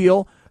No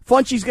Deal.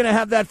 Funchy's going to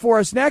have that for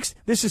us next.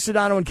 This is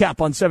Sedano and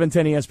Cap on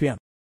 710 ESPN.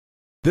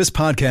 This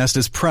podcast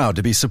is proud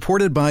to be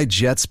supported by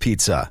Jets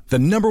Pizza, the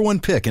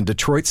 #1 pick in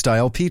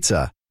Detroit-style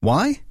pizza.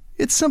 Why?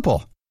 It's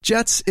simple.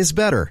 Jets is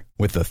better.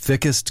 With the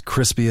thickest,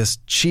 crispiest,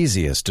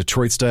 cheesiest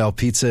Detroit-style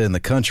pizza in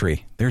the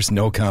country, there's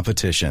no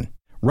competition.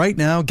 Right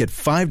now, get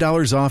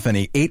 $5 off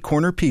any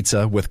 8-corner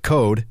pizza with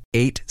code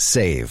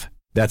 8SAVE.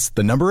 That's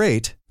the number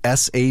 8,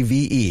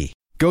 SAVE.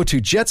 Go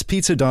to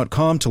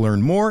jetspizza.com to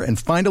learn more and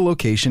find a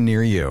location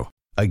near you.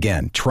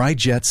 Again, try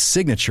Jet's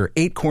signature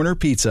 8-corner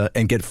pizza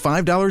and get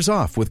 $5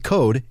 off with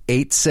code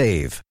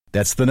 8SAVE.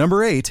 That's the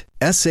number 8,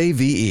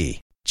 SAVE.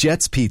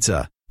 Jet's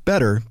Pizza.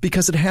 Better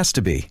because it has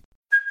to be.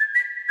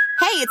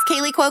 Hey, it's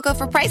Kaylee Cuoco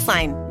for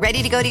Priceline.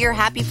 Ready to go to your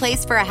happy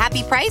place for a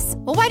happy price?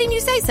 Well, why didn't you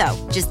say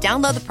so? Just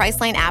download the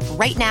Priceline app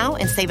right now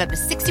and save up to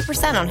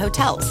 60% on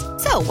hotels.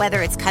 So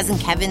whether it's Cousin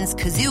Kevin's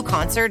Kazoo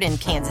Concert in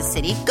Kansas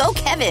City, go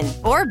Kevin,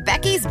 or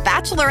Becky's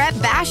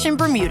Bachelorette Bash in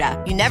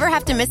Bermuda, you never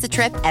have to miss a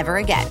trip ever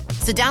again.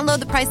 So download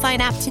the Priceline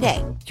app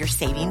today. Your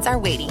savings are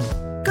waiting.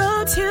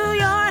 Go to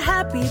your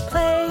happy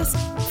place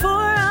for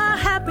a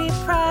happy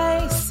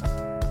price.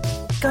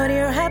 Go to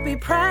your happy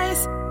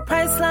price,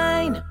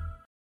 Priceline.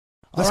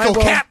 Let's go,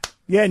 Cap.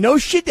 Yeah, no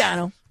shit,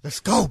 Dano. Let's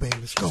go, baby.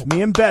 Let's go. It's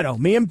me and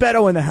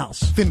Beto in the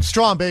house. Finish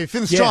strong, baby.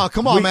 Finish strong.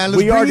 Come on, man.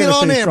 Let's bring it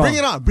on in. Bring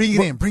it on.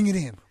 Bring it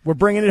in. We're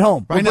bringing it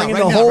home. We're bringing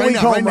the whole week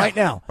home right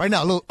now. Right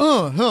now.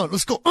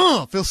 Let's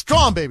go. Feel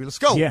strong, baby. Let's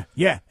go.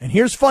 Yeah. And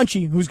here's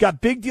Funchy, who's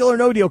got Big Deal or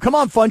No Deal. Come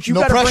on, Funch. You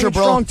got to bring it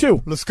strong,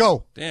 too. Let's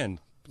go. Dan,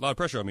 a lot of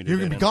pressure on me today. You're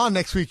going to be gone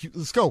next week.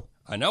 Let's go.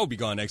 I know I'll be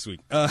gone next week.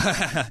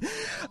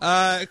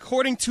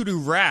 According to the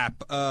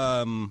Wrap,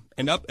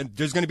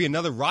 there's going to be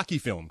another Rocky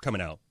film coming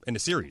out in the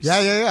series.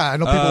 Yeah. I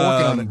know people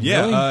working on it.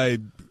 Yeah, really?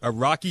 a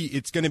Rocky.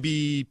 It's going to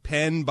be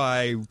penned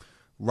by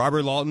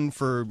Robert Lawton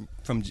from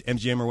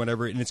MGM or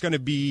whatever, and it's going to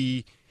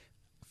be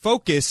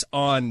focus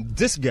on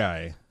this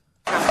guy.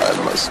 I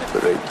must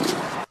break you.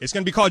 It's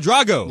going to be called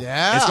Drago.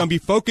 Yeah. It's going to be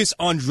focused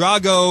on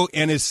Drago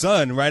and his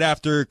son right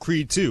after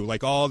Creed 2,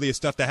 like all the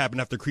stuff that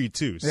happened after Creed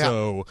 2. Yeah.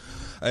 So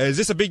is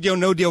this a big deal,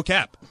 no deal,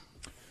 Cap?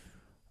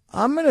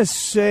 I'm going to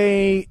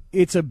say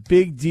it's a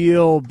big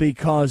deal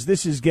because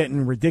this is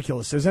getting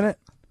ridiculous, isn't it?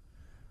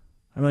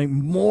 I mean,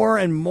 more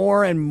and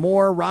more and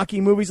more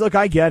Rocky movies. Look,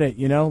 I get it,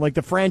 like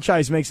the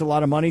franchise makes a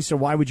lot of money, so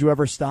why would you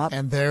ever stop?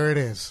 And there it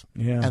is.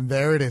 Yeah. And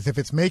there it is. If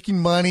it's making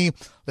money,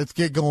 let's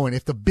get going.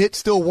 If the bit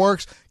still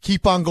works,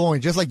 keep on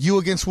going. Just like you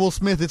against Will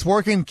Smith, it's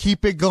working,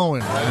 keep it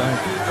going.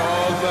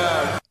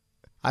 I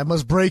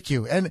must break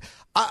you. And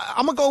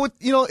I'm going to go with,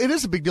 it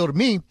is a big deal to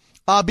me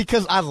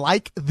because I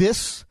like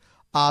this.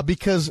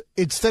 Because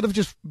instead of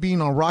just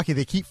being on Rocky,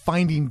 they keep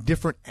finding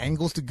different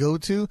angles to go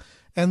to.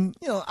 And,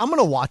 I'm going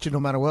to watch it no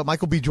matter what.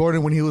 Michael B.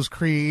 Jordan when he was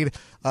Creed,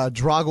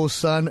 Drago's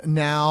son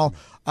now.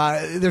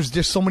 There's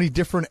just so many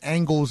different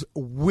angles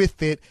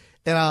with it.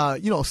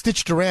 And,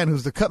 Stitch Duran,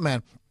 who's the cut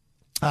man,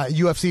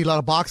 UFC, a lot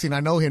of boxing. I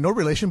know him, no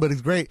relation, but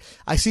he's great.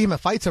 I see him at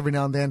fights every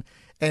now and then.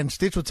 And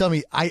Stitch will tell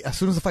me, as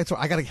soon as the fight's over,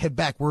 I got to head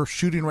back. We're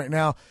shooting right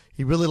now.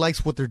 He really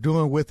likes what they're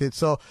doing with it.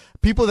 So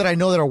people that I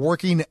know that are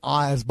working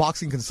as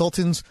boxing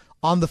consultants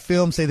on the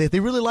film say that they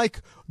really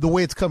like the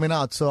way it's coming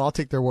out. So I'll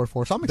take their word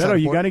for it. So I'm excited.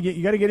 Beto,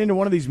 you got to get into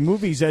one of these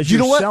movies as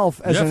yourself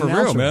as an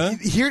announcer. Real, man.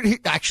 Here,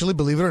 actually,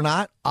 believe it or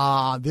not,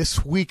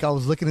 this week I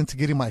was looking into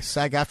getting my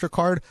SAG-AFTRA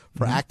card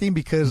for acting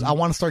because I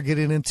want to start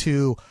getting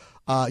into.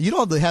 You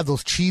know, they have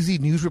those cheesy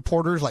news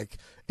reporters like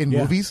in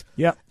movies.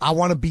 Yeah, I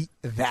want to be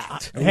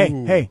that.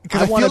 Hey,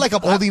 because I feel like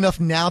I'm old enough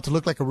now to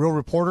look like a real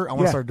reporter. I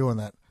want to start doing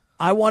that.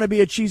 I want to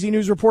be a cheesy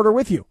news reporter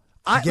with you.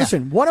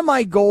 Listen, one of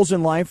my goals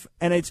in life,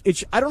 and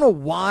it's I don't know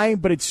why,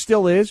 but it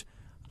still is.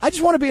 I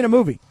just want to be in a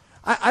movie.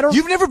 I don't.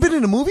 You've never been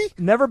in a movie?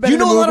 Never been. You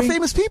in a know movie. a lot of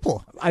famous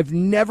people. I've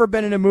never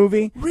been in a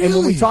movie. Really? And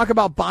when we talk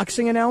about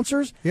boxing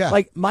announcers, Yeah.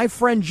 like my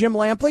friend Jim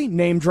Lampley,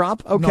 name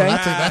drop. Okay, No,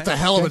 that's a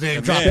hell of a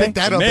name drop. Pick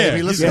that up,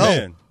 baby. Let's He's a go.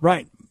 man.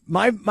 Right.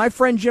 My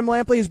friend Jim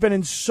Lampley has been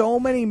in so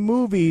many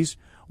movies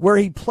where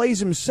he plays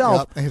himself.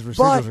 Yep, and his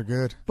residuals are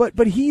good.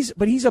 But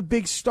he's a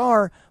big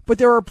star. But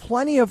there are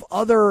plenty of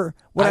other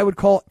what I would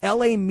call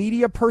LA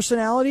media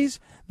personalities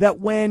that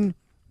when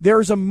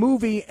there's a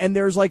movie and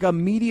there's like a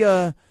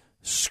media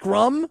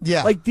scrum,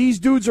 like these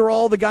dudes are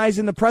all the guys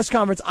in the press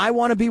conference. I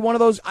want to be one of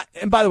those.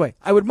 And by the way,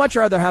 I would much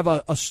rather have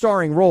a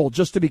starring role.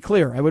 Just to be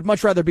clear, I would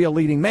much rather be a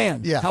leading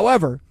man. Yeah.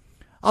 However,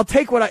 I'll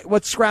take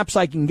what scraps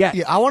I can get.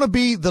 Yeah, I want to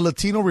be the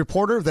Latino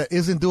reporter that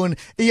isn't doing.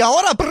 Y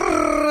ahora,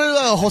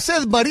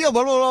 Jose Maria.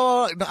 Blah,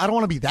 blah, blah. I don't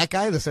want to be that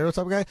guy, the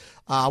stereotype guy.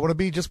 I want to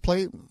be just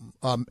play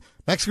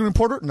Mexican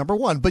reporter number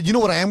one. But you know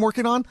what I am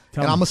working on,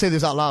 and I'm gonna say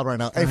this out loud right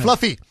now. Hey,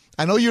 Fluffy,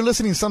 I know you're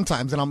listening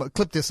sometimes, and I'm gonna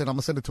clip this and I'm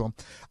gonna send it to him.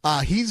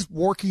 He's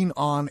working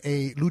on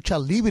a lucha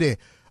libre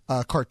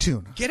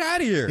cartoon. Get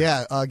out of here.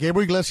 Yeah,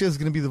 Gabriel Iglesias is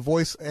gonna be the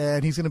voice,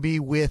 and he's gonna be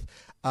with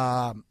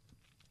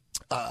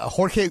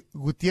Jorge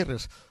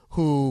Gutierrez,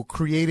 who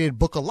created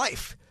Book of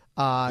Life.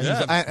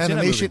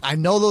 Animation. I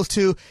know those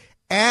two.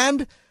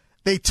 And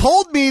they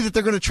told me that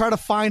they're going to try to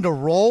find a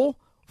role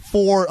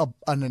for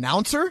an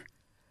announcer.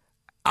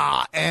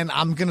 And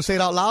I'm going to say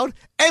it out loud.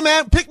 Hey,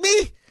 man, pick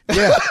me.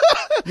 Yeah.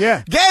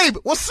 Yeah. Gabe,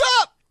 what's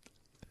up?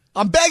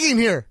 I'm begging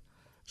here.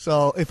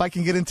 So if I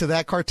can get into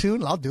that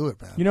cartoon, I'll do it,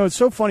 man. You know, it's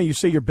so funny you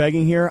say you're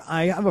begging here.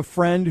 I have a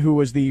friend who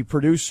was the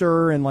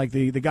producer and like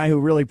the guy who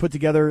really put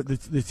together the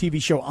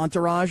TV show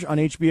Entourage on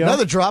HBO.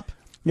 Another drop.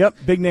 Yep,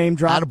 big name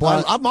drop.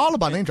 I'm all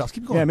about name drops.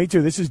 Keep going. Yeah, me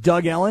too. This is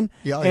Doug Ellen.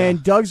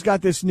 And Doug's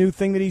got this new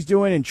thing that he's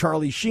doing, and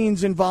Charlie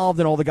Sheen's involved,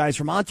 and all the guys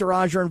from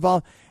Entourage are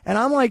involved. And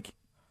I'm like,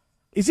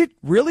 is it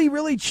really,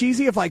 really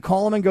cheesy if I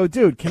call him and go,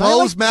 dude, can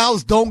Closed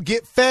mouths don't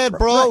get fed,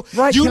 bro.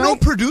 Right, you know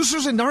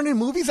producers and darn in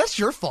movies? That's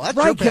your fault. That's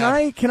your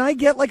bad. Can I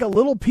get like a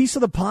little piece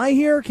of the pie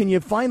here? Can you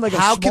find like a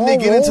How small can they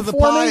get role into the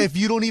for pie me? if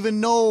you don't even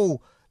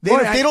know?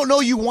 They don't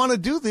know you want to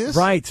do this.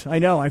 Right, I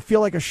know. I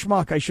feel like a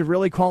schmuck. I should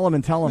really call him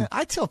and tell him. Man,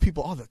 I tell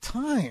people all the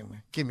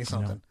time, give me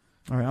something.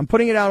 All right, I'm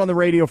putting it out on the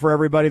radio for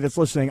everybody that's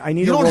listening. I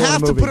need You a don't role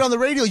have in a to movie. put it on the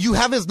radio. You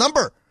have his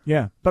number.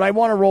 Yeah, but I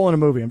want a role in a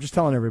movie. I'm just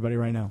telling everybody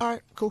right now. All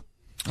right, cool.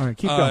 All right,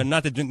 keep going.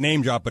 Not the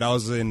name drop, but I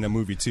was in a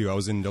movie too. I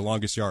was in The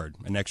Longest Yard,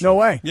 an extra. No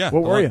way. Yeah.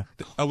 What were you?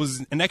 I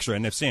was an extra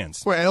in F.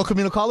 Sands. Where, El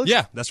Camino College?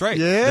 Yeah, that's right.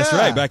 Yeah. That's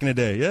right. Back in the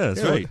day. Yeah,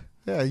 that's right.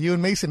 Yeah, you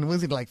and Mason,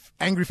 was it like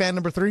Angry Fan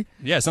number 3?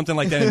 Yeah, something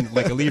like that, in,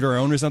 like a lead or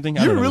own or something.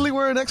 You really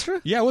were an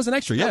extra? Yeah, I was an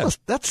extra, yeah.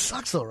 That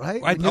sucks though,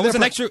 right? I was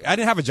an extra. I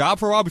didn't have a job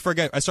for a while before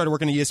I started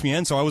working at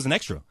ESPN, so I was an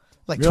extra.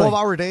 Like Really?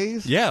 12-hour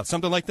days? Yeah,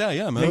 something like that,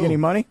 yeah, man. Make any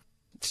money?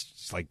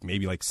 It's like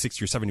maybe like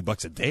 $60 or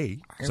 $70 a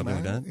day, something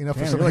like that. You know, for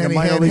Damn, some you're like a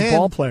minor league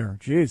ball player.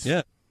 Jeez.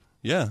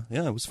 Yeah,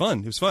 it was fun.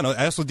 It was fun.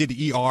 I also did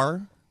the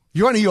ER.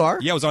 You're on ER?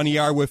 Yeah, I was on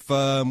ER with,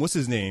 what's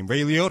his name?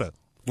 Ray Liotta.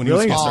 When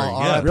Really? he was starting.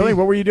 Yeah. Really?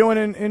 What were you doing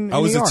in I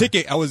was ER? a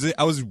ticket.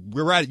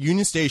 We were at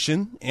Union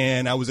Station,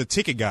 and I was a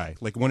ticket guy,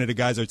 like one of the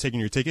guys that are taking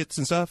your tickets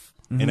and stuff.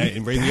 Mm-hmm.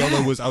 And Ray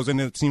Liotta I was in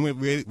the scene with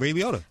Ray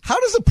Liotta. How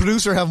does a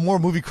producer have more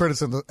movie credits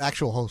than the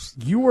actual host?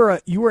 You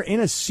were in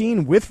a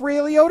scene with Ray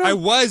Liotta? I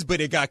was,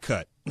 but it got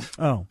cut.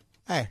 Oh.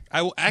 Hey.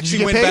 I actually Did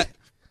you went get paid? back.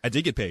 I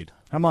did get paid.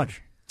 How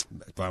much?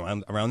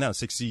 Around now,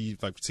 $60,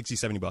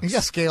 $70. You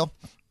got scale.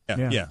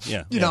 Yeah.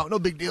 You know, no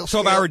big deal.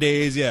 12-hour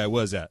days, yeah, it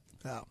was that.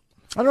 Oh.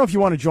 I don't know if you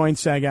want to join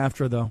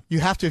SAG-AFTRA, though.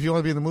 You have to if you want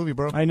to be in the movie,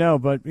 bro. I know,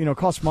 but, it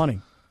costs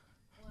money.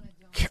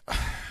 I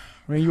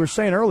mean, you were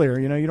saying earlier,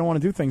 you don't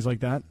want to do things like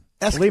that.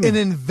 That's Believe me. an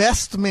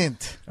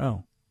investment.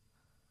 Oh.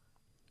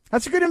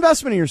 That's a good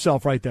investment in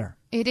yourself right there.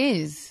 It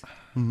is.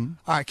 Mm-hmm.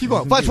 All right, keep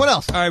going. Fudge, what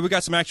else? All right, we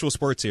got some actual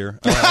sports here.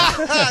 Don't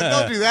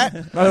do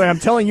that. By the way, I'm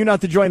telling you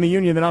not to join the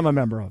union that I'm a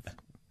member of.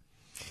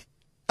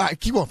 All right,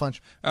 keep going,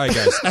 Fudge. All right,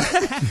 guys.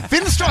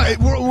 Finish strong.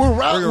 We're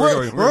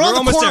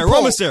almost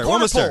there.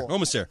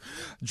 Almost there.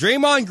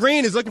 Draymond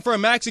Green is looking for a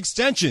max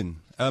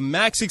extension.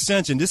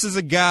 This is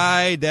a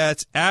guy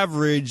that's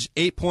averaged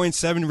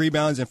 8.7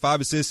 rebounds and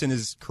 5 assists in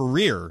his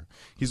career.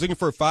 He's looking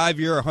for a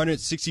 5-year,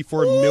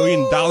 $164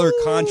 million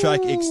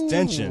contract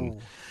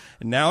extension.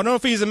 Now, I don't know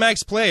if he's a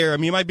max player. I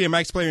mean, he might be a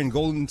max player in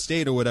Golden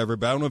State or whatever,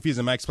 but I don't know if he's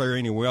a max player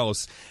anywhere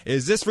else.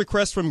 Is this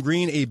request from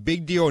Green a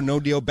big deal or no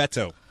deal,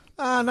 Beto?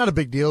 Not a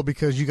big deal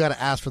because you got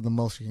to ask for the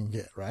most you can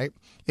get, right?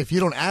 If you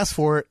don't ask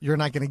for it, you're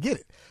not going to get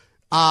it.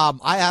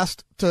 I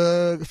asked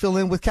to fill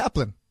in with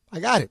Kaplan. I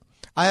got it.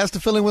 I asked to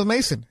fill in with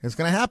Mason. It's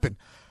going to happen.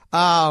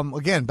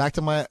 Again, back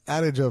to my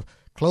adage of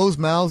closed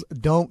mouths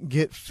don't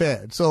get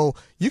fed. So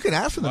you can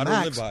ask for the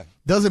max.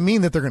 Doesn't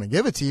mean that they're going to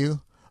give it to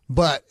you.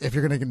 But if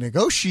you're going to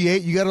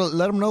negotiate, you got to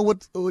let them know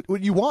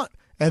what you want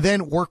and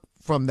then work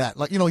from that.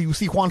 Like, you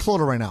see Juan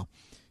Soto right now.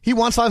 He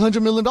wants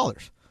 $500 million.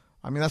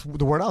 I mean, that's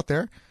the word out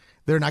there.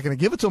 They're not going to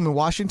give it to him in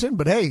Washington,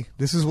 but hey,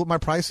 this is what my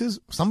price is.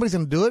 Somebody's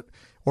going to do it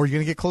or you're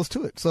going to get close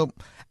to it. So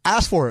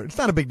ask for it. It's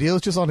not a big deal.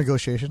 It's just all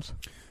negotiations.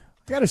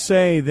 I got to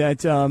say that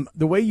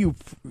the way you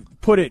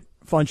put it,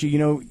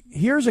 Funchy,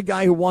 here's a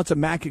guy who wants a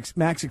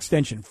max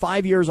extension,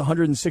 5 years,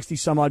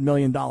 $160-some-odd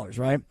million,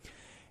 right?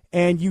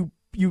 And you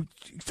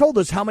told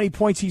us how many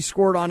points he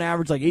scored on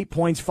average, like 8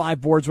 points,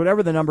 5 boards,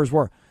 whatever the numbers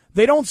were.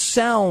 They don't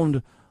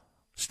sound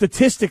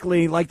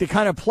statistically like the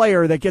kind of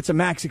player that gets a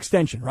max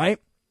extension, right?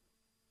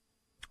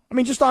 I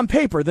mean, just on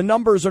paper, the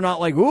numbers are not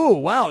like, ooh,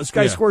 wow, this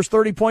guy scores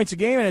 30 points a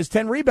game and has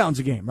 10 rebounds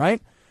a game,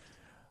 right?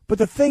 But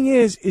the thing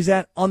is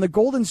that on the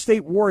Golden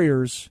State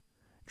Warriors,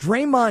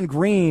 Draymond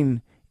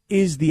Green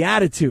is the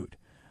attitude.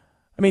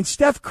 I mean,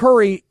 Steph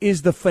Curry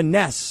is the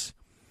finesse.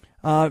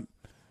 Klay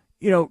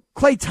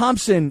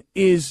Thompson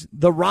is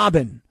the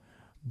Robin,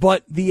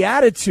 but the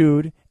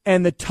attitude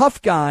and the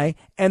tough guy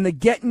and the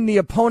get in the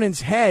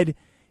opponent's head,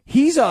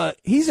 he's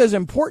as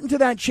important to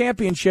that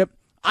championship,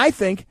 I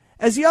think,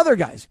 as the other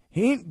guys.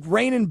 He ain't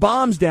raining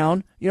bombs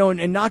down,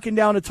 and knocking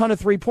down a ton of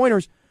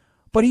 3-pointers,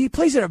 but he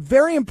plays in a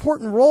very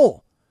important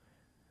role.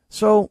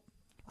 So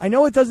I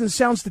know it doesn't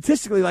sound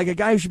statistically like a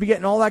guy who should be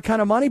getting all that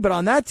kind of money, but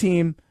on that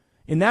team,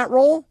 in that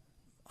role,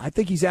 I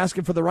think he's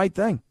asking for the right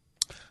thing.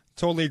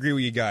 Totally agree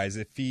with you guys.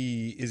 If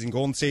he is in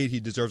Golden State, he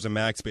deserves a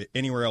max, but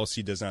anywhere else,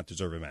 he does not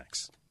deserve a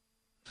max.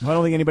 I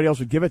don't think anybody else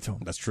would give it to him.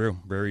 That's true.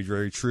 Very,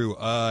 very true.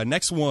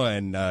 Next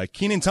one,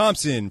 Kenan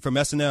Thompson from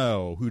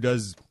SNL, who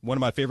does one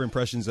of my favorite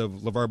impressions of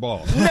LeVar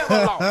Ball. Never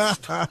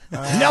lost.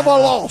 Never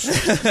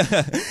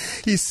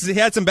lost. He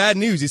had some bad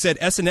news. He said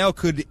SNL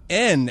could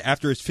end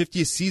after his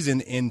 50th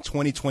season in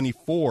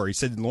 2024. He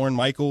said Lorne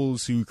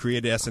Michaels, who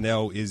created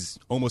SNL, is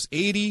almost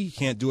 80. He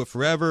can't do it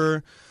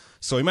forever.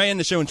 So he might end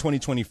the show in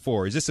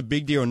 2024. Is this a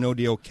big deal or no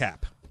deal,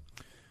 Cap?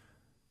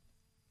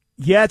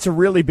 Yeah, it's a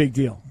really big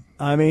deal.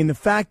 I mean, the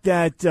fact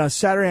that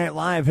Saturday Night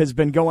Live has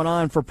been going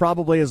on for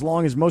probably as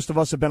long as most of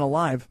us have been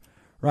alive,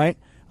 right?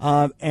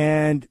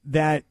 And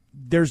that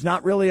there's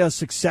not really a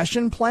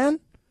succession plan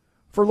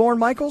for Lorne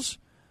Michaels.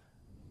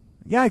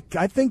 Yeah,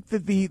 I think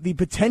that the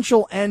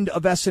potential end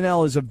of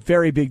SNL is a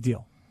very big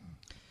deal.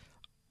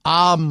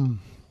 Not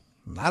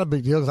a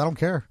big deal because I don't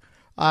care.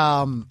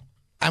 I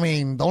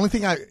mean, the only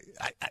thing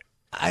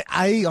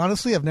I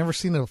honestly have never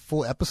seen a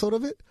full episode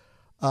of it.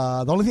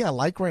 The only thing I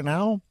like right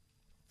now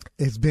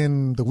has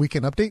been the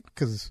Weekend Update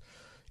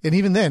and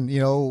even then,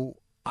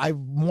 I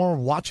more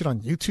watch it on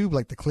YouTube,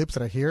 like the clips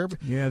that I hear.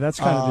 Yeah, that's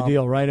kind of the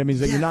deal, right? I mean,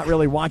 you're not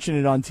really watching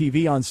it on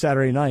TV on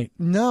Saturday night.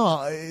 No,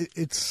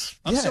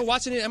 I'm still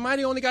watching it. Am I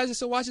the only guy that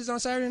still watches on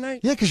Saturday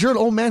night? Yeah, because you're an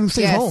old man who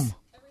stays home.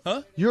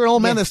 Huh? You're an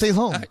old man that stays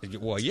home.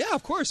 Well, yeah,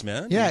 of course,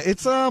 man. Yeah,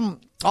 it's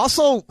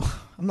also,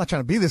 I'm not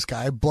trying to be this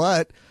guy,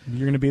 but you're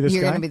going to be this guy.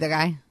 You're going to be the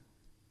guy.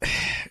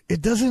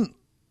 It doesn't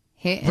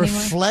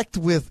reflect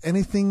with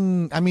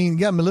anything. I mean,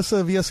 yeah,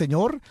 Melissa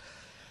Villaseñor,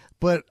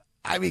 but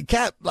I mean,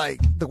 Cap, like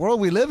the world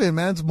we live in,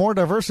 man, it's more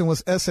diverse than what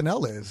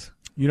SNL is.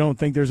 You don't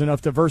think there's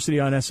enough diversity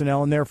on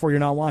SNL, and therefore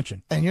you're not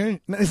watching. And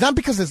it's not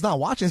because it's not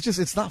watching. It's just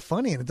it's not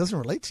funny and it doesn't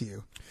relate to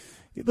you.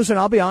 Listen,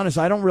 I'll be honest.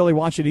 I don't really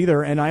watch it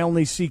either, and I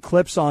only see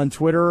clips on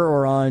Twitter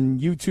or on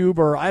YouTube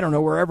or I don't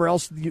know wherever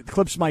else the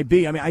clips might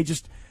be. I mean,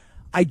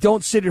 I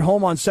don't sit at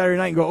home on Saturday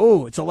night and go,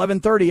 oh, it's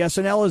 11:30,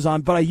 SNL is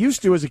on. But I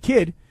used to as a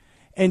kid.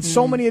 And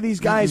so many of these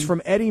guys,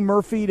 from Eddie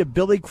Murphy to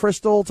Billy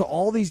Crystal to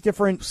all these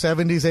different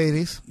 70s,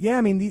 80s. Yeah,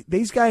 I mean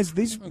these guys,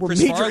 these were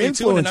Chris major Farley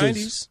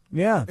influences. Too in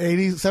the 90s. Yeah,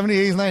 80s,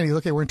 70s, 80s, 90s.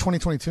 Okay, we're in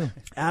 2022.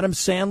 Adam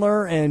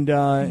Sandler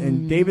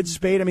and David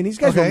Spade. I mean, these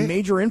guys were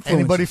major influences.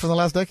 Anybody from the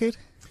last decade?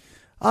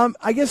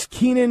 I guess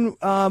Kenan.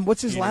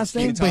 What's his last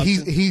name? But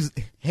he's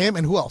him,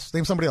 and who else?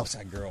 Name somebody else.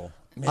 That girl.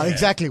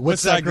 Exactly.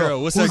 What's that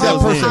girl? What's Who's that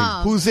girl's person?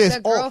 name? Who's this?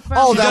 He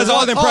does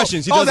all the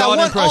impressions. He does all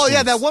the impressions. Oh,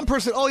 yeah, that one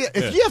person. Oh, yeah.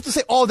 If you have to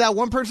say, that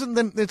one person,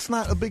 then it's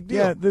not a big deal.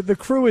 Yeah, the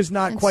crew is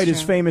not quite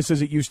as famous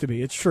as it used to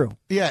be. It's true.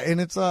 Yeah,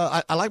 and it's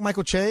I like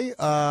Michael Che.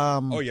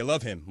 You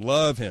love him.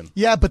 Love him.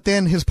 Yeah, but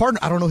then his partner,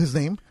 I don't know his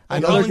name.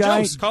 Another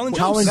guy, Colin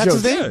Jost. That's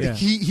his name? Yeah.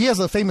 He has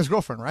a famous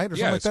girlfriend, right? Or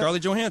something like that?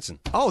 Scarlett Johansson.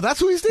 Oh, that's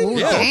who he's dating?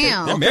 Yeah.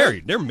 Damn. They're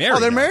married. They're married. Oh,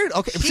 they're now. married?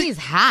 Okay. She's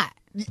hot.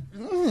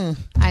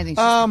 I think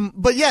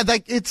but yeah,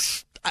 like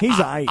it's... He's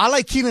I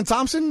like Kenan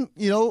Thompson,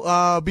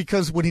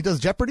 because when he does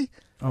Jeopardy,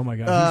 Oh my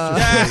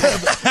God!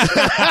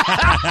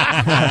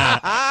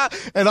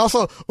 And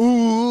also,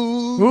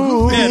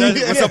 ooh. Man,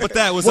 what's up with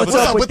that? What's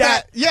up with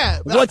that? Yeah.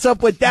 What's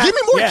up with that? Give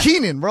me more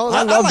Keenan, bro.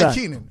 I love like that.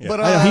 Keenan. Yeah.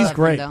 But he's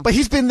great. But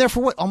he's been there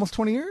for what? Almost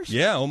 20 years?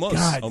 Yeah, almost.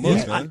 God,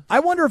 almost, yeah. man. I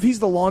wonder if he's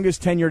the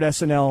longest tenured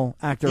SNL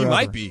actor He ever.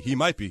 might be. He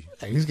might be.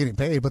 Yeah, he's getting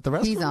paid, but the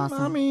rest He's of them,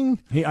 awesome. I mean,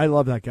 I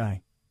love that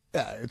guy.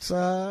 yeah, it's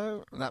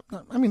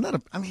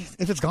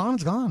if it's gone,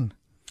 it's gone.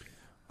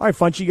 All right,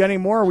 Funch, you got any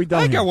more? Or are we done?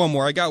 I here? got one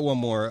more. All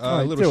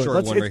right, A little do it.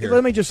 short one right here.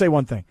 Let me just say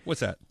one thing.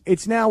 What's that?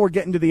 It's now we're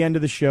getting to the end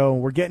of the show.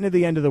 We're getting to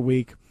the end of the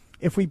week.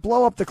 If we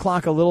blow up the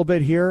clock a little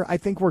bit here, I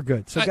think we're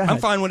good. So go ahead. I'm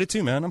fine with it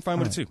too, man. I'm fine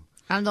with it too.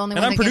 I'm the only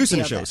And one I'm that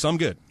producing the gets show, yelled so I'm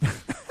good.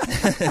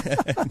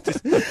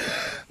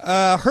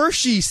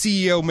 Hershey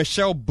CEO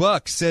Michelle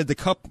Buck said the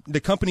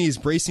company is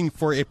bracing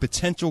for a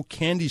potential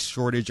candy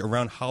shortage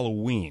around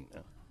Halloween.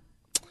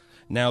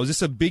 Now, is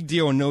this a big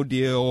deal or no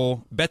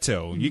deal?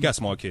 Beto, you got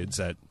small kids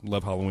that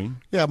love Halloween.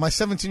 Yeah, my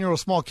 17-year-old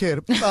small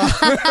kid.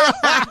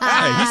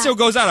 Hey, he still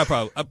goes out.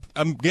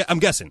 I'm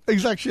guessing.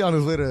 He's actually on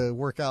his way to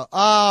work out.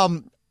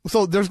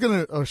 So there's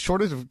a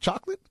shortage of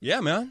chocolate?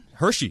 Yeah, man.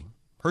 Hershey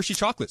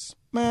chocolates.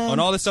 Man. On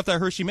all the stuff that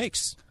Hershey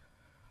makes.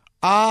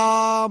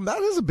 That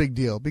is a big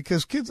deal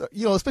because kids,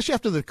 especially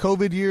after the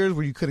COVID years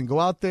where you couldn't go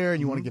out there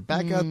and you want to get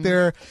back out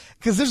there,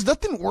 because there's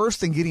nothing worse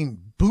than getting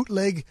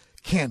bootleg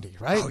candy,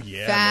 right? Oh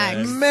yeah,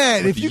 Facts.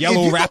 Man, With the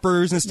yellow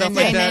wrappers and stuff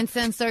like that.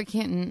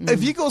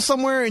 If you go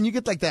somewhere and you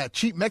get like that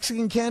cheap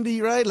Mexican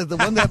candy, right? Like the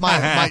one that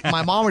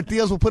my mom or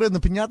tias will put in the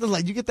piñatas,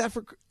 like you get that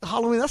for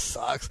Halloween, that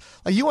sucks.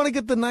 Like you want to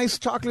get the nice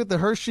chocolate, the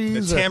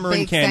Hershey's. The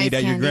tamarind candy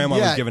that your grandma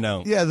was giving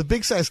out. Yeah, the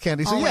big size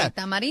candy. So wait,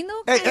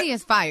 tamarindo candy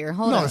is fire.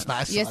 Hold no, on. it's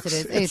not. It yes, sucks. it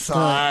is. It It's sucks.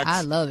 good.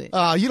 I love it.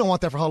 You don't want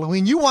that for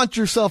Halloween. You want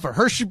yourself a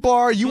Hershey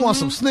bar. You want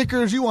some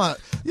Snickers. You want,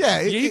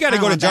 you got to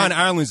go to John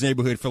Ireland's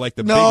neighborhood for like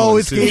the big No,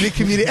 ones, it's too. gated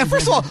community. And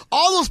first of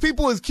all those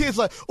people as kids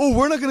like, oh,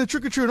 we're not going to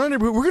trick or treat in our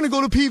neighborhood. We're going to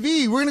go to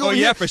PV. We're going to go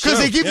yeah, for sure.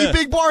 because they give Yeah. you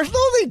big bars. No,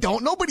 they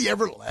don't. Nobody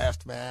ever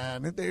left,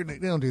 man. They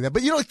don't do that.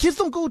 But kids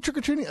don't go trick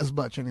or treating as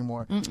much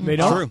anymore. They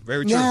don't. True,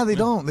 very true. Yeah, they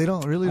don't. They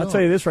don't really. I'll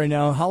tell you this right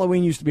now.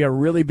 Halloween used to be a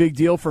really big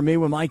deal for me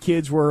when my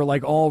kids were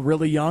like all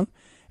really young.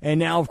 And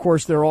now, of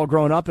course, they're all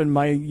grown up, and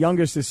my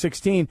youngest is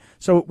 16.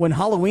 So when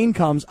Halloween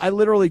comes, I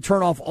literally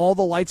turn off all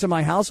the lights in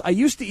my house. I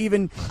used to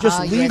even just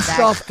leave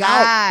stuff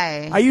out.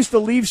 I used to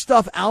leave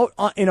stuff out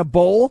in a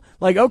bowl.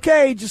 Like,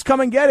 okay, just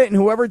come and get it, and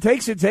whoever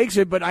takes it, takes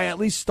it. But I at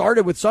least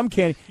started with some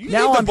candy. You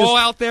now leave the I'm bowl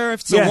just, out there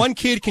so one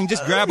kid can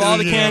just grab all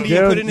the candy Dude.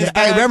 and put it in his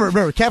bag. Hey,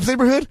 remember, Cap's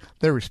neighborhood?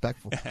 They're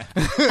respectful.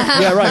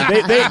 Yeah,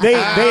 right.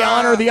 They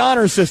honor the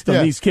honor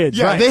system, these kids.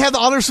 Yeah, right. they have the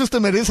honor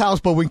system at his house,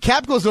 but when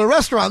Cap goes to a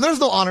restaurant,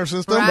 there's no honor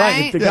system.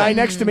 Right. If the guy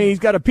next to me, he's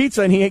got a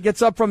pizza and he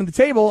gets up from the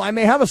table, I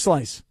may have a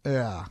slice.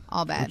 Yeah.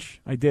 All bad.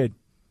 Which I did.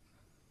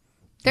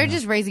 They're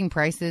just raising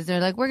prices. They're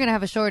like, we're going to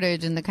have a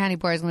shortage, and the candy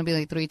bar is going to be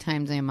like 3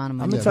 times the amount of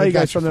money. I'm going to tell you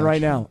guys something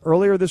right now.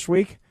 Earlier this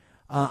week,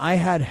 I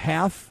had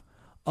half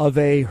of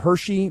a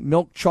Hershey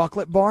milk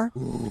chocolate bar.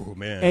 Ooh,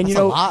 man. And That's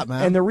a lot,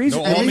 man. And the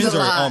reason No almonds or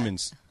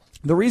almonds?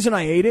 The reason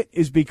I ate it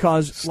is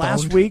because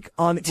last week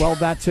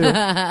that too.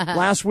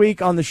 Last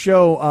week on the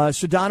show,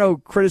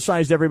 Sedano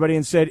criticized everybody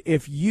and said,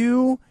 if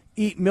you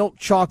eat milk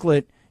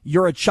chocolate,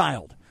 you're a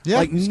child. Yeah,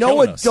 like he's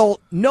no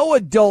killing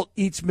adult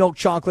eats milk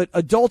chocolate.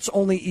 Adults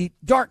only eat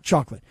dark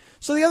chocolate.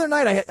 So the other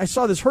night I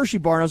saw this Hershey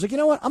bar and I was like, you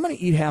know what? I'm going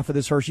to eat half of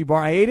this Hershey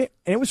bar. I ate it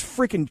and it was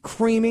freaking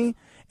creamy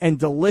and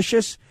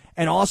delicious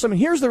and awesome.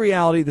 And here's the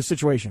reality of the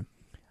situation.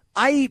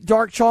 I eat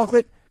dark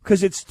chocolate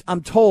because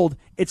I'm told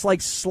it's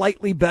like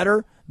slightly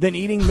better than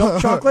eating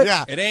milk chocolate.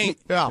 Yeah. It ain't.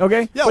 Yeah.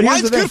 Okay? Yeah, But here's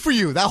wine's the thing. good for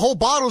you. That whole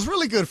bottle's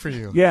really good for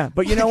you. Yeah,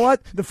 but you know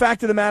what? The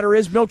fact of the matter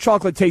is milk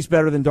chocolate tastes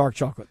better than dark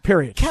chocolate,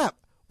 period. Cap,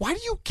 why do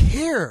you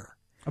care?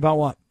 About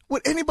what?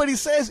 What anybody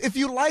says. If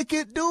you like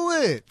it, do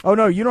it. Oh,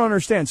 no, you don't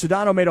understand.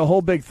 Sedano made a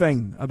whole big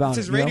thing about It's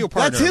his it. you know? radio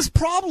partner. That's his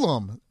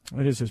problem.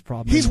 It is his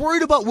problem. He's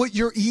worried about what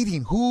you're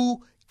eating.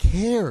 Who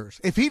cares?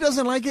 If he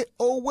doesn't like it,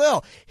 oh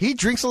well. He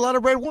drinks a lot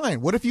of red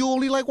wine. What if you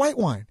only like white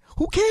wine?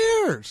 Who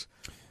cares?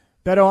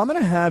 Beto, I'm going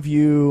to have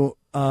you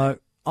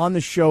on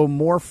the show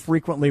more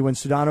frequently when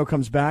Sedano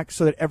comes back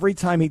so that every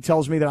time he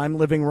tells me that I'm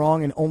living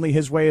wrong and only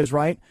his way is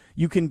right,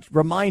 you can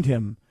remind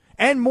him,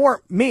 and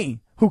me,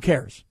 who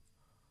cares?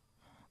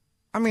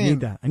 I I mean, need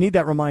that. I need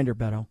that reminder,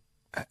 Beto.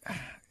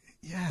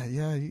 yeah.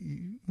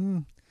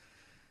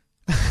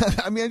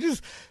 I mean,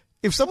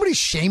 if somebody's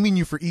shaming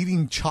you for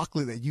eating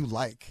chocolate that you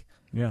like,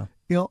 Yeah.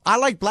 I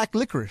like black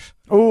licorice.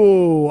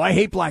 Oh, I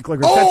hate black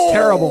licorice. That's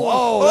terrible.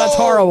 Oh, that's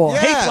horrible. yeah.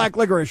 Hate black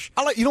licorice.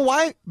 I like. You know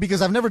why?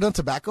 Because I've never done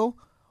tobacco,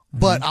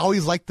 but I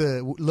always like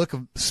the look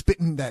of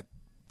spitting that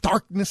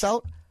darkness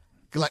out,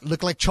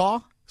 look like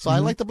chaw. So I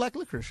like the black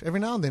licorice. Every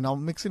now and then I'll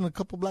mix in a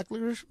couple black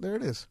licorice. There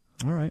it is.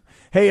 All right.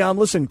 Hey,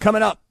 listen,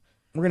 coming up,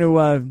 we're going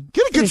to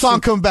Get a good song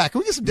coming back. Can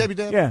we get some Debbie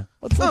Deb? Yeah,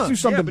 let's do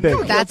something but big.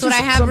 no, That's Let's what do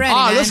I have some- ready,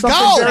 Ah, man. let's something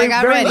go. very, I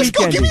got very ready. Let's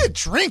go. Give weekendy. me a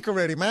drink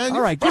already, man.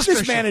 All right, give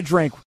this man a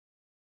drink.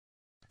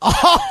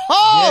 Oh,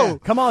 Yeah.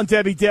 Come on,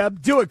 Debbie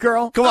Deb. Do it,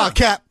 girl. come on,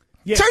 Cap.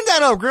 Yeah. Turn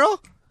that up,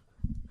 girl.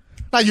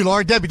 Not you,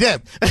 Lauren. Debbie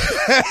Deb.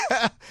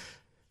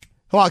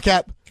 Come on,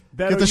 Cap.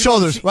 Beto, Get the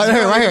shoulders. Right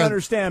here, right here.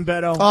 Understand,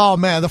 Beto. Oh,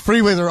 man, the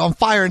freeways are on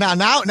fire now.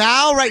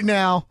 Right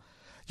now,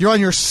 you're on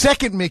your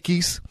second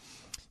Mickey's.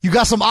 You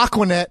got some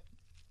Aquanet.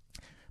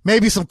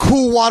 Maybe some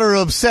Cool Water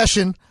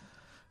Obsession.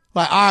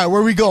 Like, all right,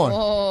 where are we going?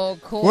 Oh,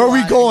 cool. Where are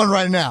we going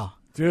right now?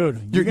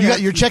 Dude,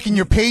 You're checking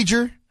your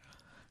pager.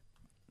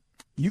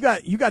 You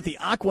got the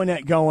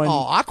Aquanet going.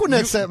 Oh,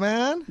 Aquanet set,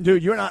 man.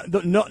 Dude, you're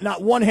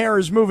not one hair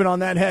is moving on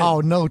that head.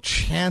 Oh, no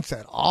chance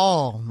at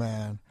all,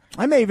 man.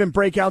 I may even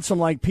break out some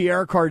like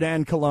Pierre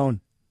Cardin cologne.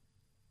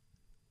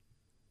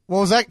 What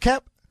was that,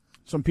 Cap?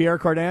 Some Pierre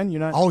Cardin, you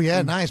know? Oh,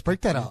 yeah, nice.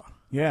 Break that out.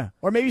 Yeah.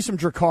 Or maybe some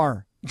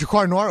Drakkar.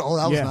 Drakkar Noir. Oh,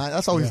 that was nice.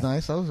 That's always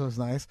nice. That was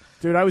nice.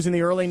 Dude, I was in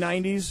the early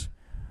 90s.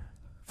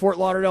 Fort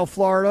Lauderdale,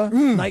 Florida.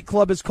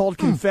 Nightclub is called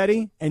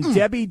Confetti, and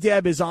Debbie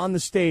Deb is on the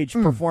stage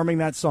performing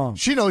that song.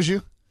 She knows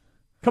you.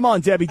 Come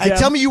on, Debbie Deb. Hey,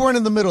 tell me you weren't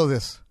in the middle of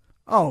this.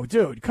 Oh,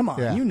 dude, come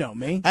on. You know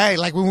me. Hey,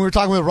 like when we were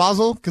talking with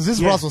Razzle, because this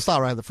is Razzle's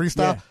style, right? The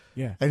freestyle.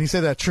 Yeah. And he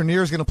said that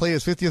Trenier is going to play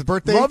his 50th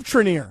birthday. Love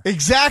Trenier.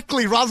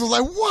 Exactly. Razzle's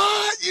like,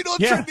 what? You know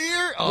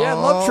Trenier? Oh, yeah,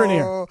 love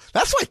Trenier.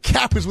 That's why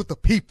Cap is with the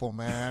people,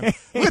 man.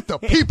 With the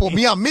people.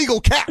 Mi amigo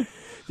Cap.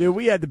 Dude,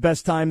 we had the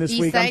best time this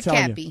week, I'm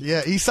telling you.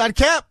 Yeah, Eastside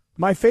Cap.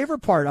 My favorite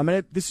part,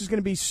 this is going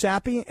to be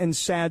sappy and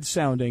sad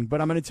sounding, but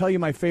I'm going to tell you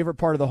my favorite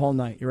part of the whole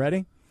night. You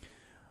ready?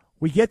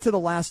 We get to the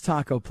last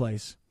taco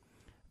place.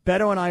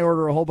 Beto and I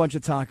order a whole bunch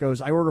of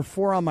tacos. I order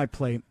 4 on my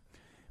plate,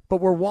 but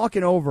we're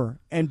walking over,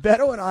 and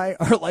Beto and I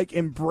are like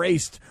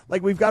embraced.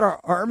 Like we've got our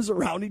arms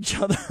around each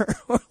other.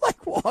 We're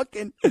like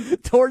walking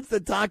towards the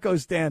taco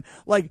stand,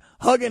 like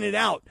hugging it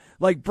out,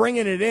 like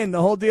bringing it in,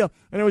 the whole deal.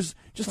 And it was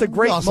just a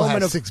great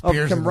moment of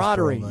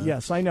camaraderie.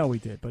 Yes, I know we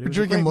did. But we're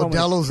drinking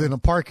Modelo's in a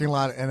parking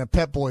lot and a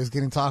Pep Boys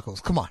getting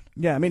tacos. Come on.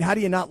 Yeah, I mean, how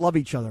do you not love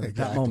each other at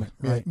that moment?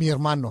 Right? Mi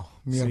hermano.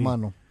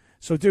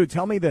 So, dude,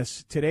 tell me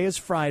this. Today is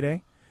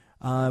Friday.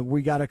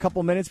 We got a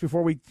couple minutes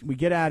before we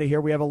get out of here.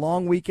 We have a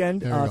long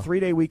weekend,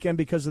 3-day weekend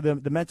because of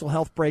the mental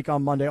health break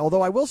on Monday.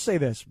 Although I will say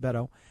this,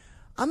 Beto,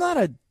 I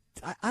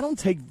don't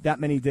take that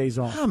many days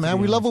off. Yeah, man,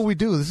 we love what we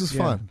do. This is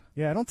fun.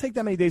 Yeah, I don't take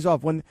that many days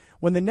off. When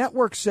the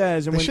network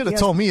says, and they should have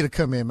told me to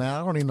come in, man.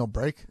 I don't need no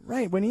break.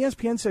 Right. When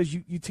ESPN says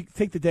you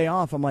take the day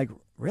off, I'm like,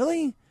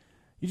 really?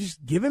 You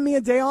just giving me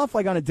a day off,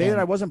 like on a day that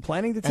I wasn't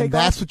planning to take off? And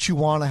that's what you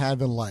want to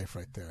have in life,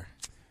 right there.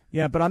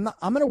 Yeah, but I'm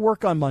going to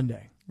work on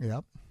Monday.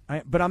 Yep.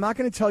 But I'm not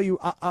going to tell you.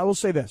 I will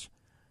say this: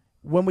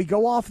 when we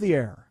go off the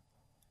air,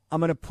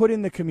 I'm going to put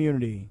in the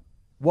community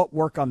what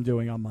work I'm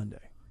doing on Monday.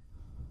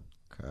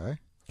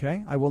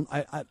 Okay. I will.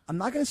 I'm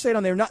not going to say it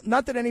on there.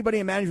 Not that anybody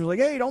in management is like,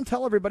 hey, don't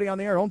tell everybody on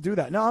the air. Don't do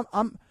that. No,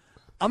 I'm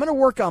going to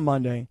work on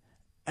Monday,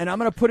 and I'm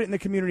going to put it in the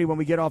community when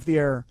we get off the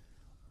air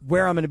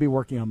where I'm going to be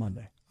working on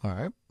Monday. All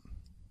right.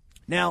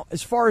 Now,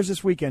 as far as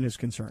this weekend is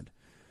concerned,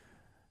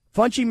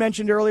 Funchy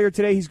mentioned earlier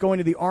today he's going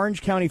to the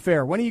Orange County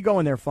Fair. When are you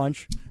going there,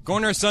 Funch?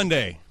 Going there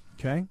Sunday.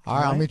 Okay. All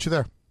right, I'll meet you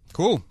there.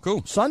 Cool.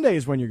 Sunday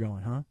is when you're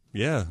going, huh?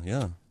 Yeah.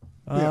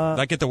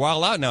 I get to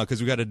wild out now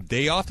because we got a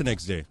day off the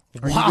next day.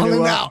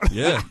 Wilding out.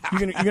 Yeah.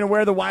 You gonna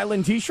wear the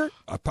Wildin' T-shirt?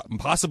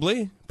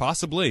 Possibly.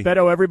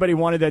 Beto, everybody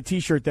wanted that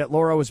T-shirt that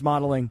Laura was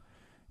modeling,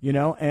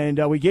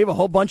 and we gave a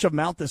whole bunch of them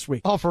out this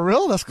week. Oh, for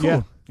real? That's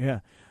cool. Yeah.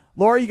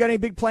 Laura, you got any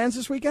big plans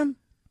this weekend?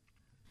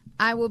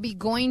 I will be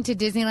going to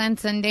Disneyland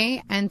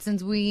Sunday, and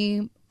since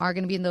we are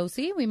going to be in the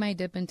OC, we might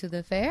dip into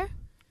the fair.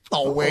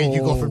 Oh, wait,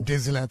 you go from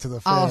Disneyland to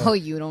the fair. Oh,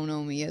 you don't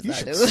know me. Yes,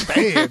 I do.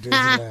 Stay at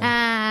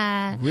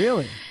Disneyland.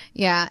 Really?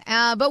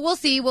 Yeah, but we'll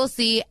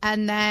see.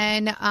 And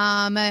then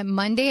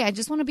Monday, I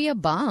just want to be a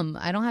bum.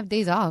 I don't have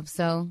days off,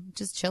 so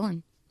just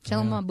chilling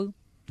my boo.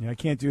 Yeah, I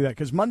can't do that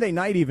because Monday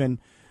night even,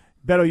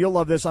 Beto, you'll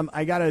love this.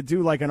 I got to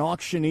do like an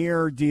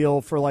auctioneer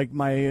deal for like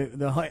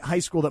the high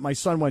school that my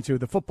son went to,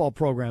 the football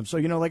program. So,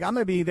 I'm going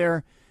to be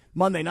there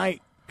Monday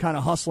night kind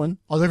of hustling.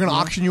 Oh, they're going to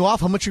auction you off?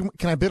 How much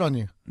can I bid on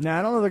you? Nah,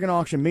 I don't know they're going to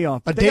auction me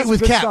off. A date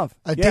with Cap.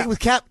 Date with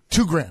Cap,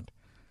 $2,000.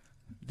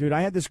 Dude, I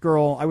had this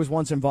girl. I was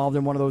once involved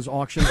in one of those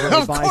auctions where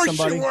they buy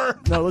somebody. You were.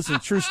 No, listen,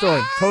 true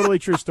story. Totally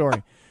true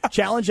story.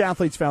 Challenge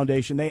Athletes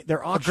Foundation.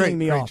 They're auctioning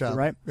me off, job.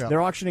 Right? Yeah.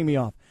 They're auctioning me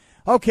off.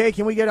 Okay,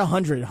 can we get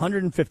 100,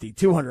 150,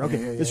 200?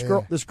 Okay,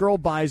 this girl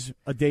buys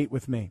a date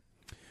with me.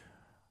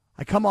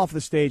 I come off the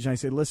stage and I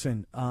say,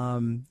 listen,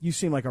 you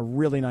seem like a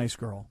really nice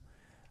girl.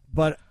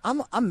 But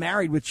I'm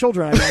married with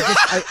children.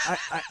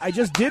 I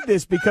just did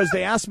this because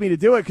they asked me to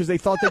do it because they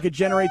thought they could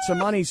generate some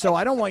money. So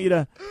I don't want you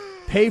to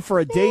pay for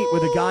a date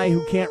with a guy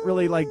who can't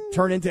really like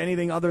turn into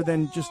anything other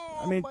than just.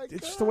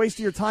 It's just a waste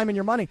of your time and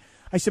your money.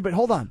 I said, but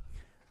hold on,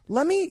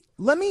 let me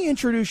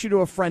introduce you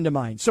to a friend of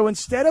mine. So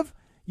instead of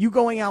you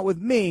going out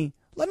with me,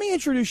 let me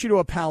introduce you to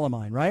a pal of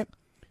mine. Right?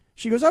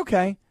 She goes,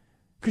 okay,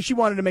 because she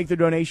wanted to make the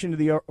donation to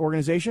the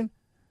organization.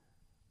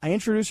 I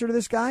introduced her to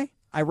this guy.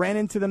 I ran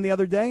into them the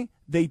other day.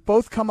 They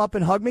both come up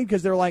and hug me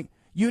because they're like,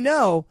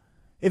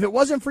 if it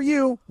wasn't for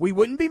you, we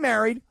wouldn't be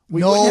married.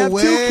 We wouldn't have 2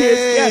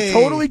 kids. Yeah,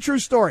 totally true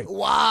story.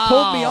 Wow.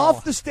 Pulled me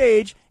off the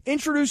stage,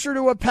 introduced her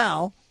to a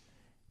pal.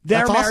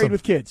 They're married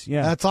with kids.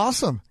 Yeah. That's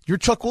awesome. You're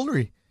Chuck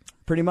Woolery.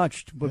 Pretty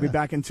much. We'll be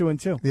back in 2 and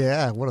 2.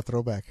 Yeah, what a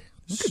throwback.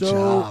 Good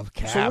job,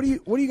 Cap. So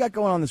what do you got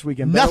going on this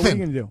weekend? Beto? Nothing. What are you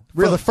going to do?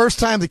 For the first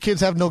time, the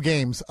kids have no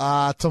games.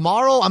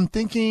 Tomorrow, I'm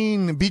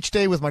thinking beach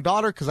day with my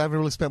daughter because I haven't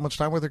really spent much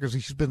time with her because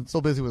she's been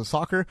so busy with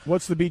soccer.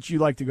 What's the beach you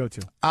like to go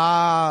to?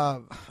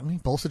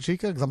 Bolsa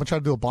Chica because I'm going to try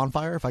to do a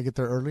bonfire if I get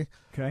there early.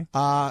 Okay.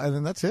 And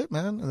then that's it,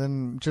 man. And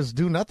then just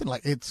do nothing.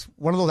 Like, it's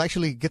one of those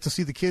actually get to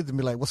see the kids and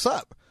be like, what's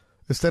up?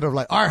 Instead of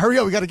like, all right, hurry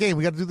up. We got a game.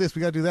 We got to do this.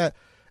 We got to do that.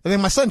 And then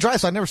my son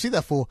drives, so I never see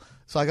that fool.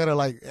 So I got to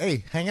like,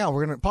 hey, hang out.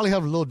 We're going to probably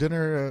have a little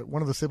dinner at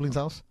one of the siblings'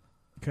 house.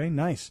 Okay,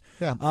 nice.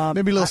 Yeah,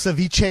 maybe a little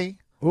ceviche.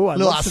 Oh, I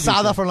little love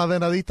asada ceviche. from La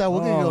Venadita.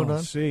 We'll get going on.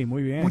 Sí,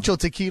 muy bien. Mucho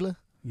tequila.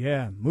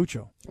 Yeah,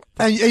 mucho.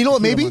 And you know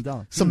what? Maybe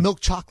Tequila some milk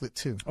chocolate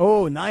too.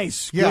 Oh,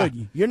 nice. Yeah.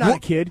 Good. You're not a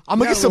kid. I'm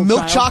gonna You're get not a some little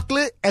milk child.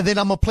 chocolate, and then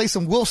I'm gonna play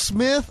some Will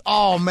Smith.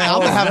 Oh man, I'm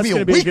gonna have that's me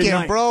gonna a be a good weekend,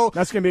 night. bro.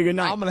 That's gonna be a good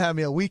night. I'm gonna have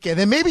me a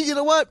weekend, and maybe you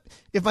know what?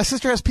 If my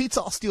sister has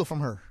pizza, I'll steal from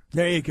her.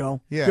 There you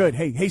go. Yeah. Good.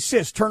 Hey,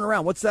 sis, turn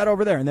around. What's that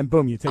over there? And then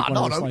boom, you take one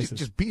of those slices.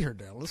 Just beat her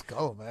down. Let's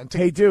go, man.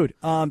 Hey, dude.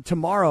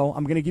 Tomorrow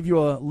I'm gonna give you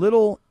a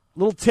little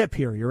tip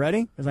here. You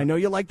ready? Because I know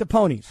you like the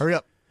ponies. Hurry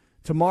up.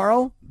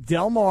 Tomorrow,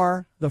 Del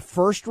Mar, the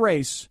first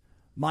race.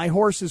 My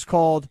horse is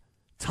called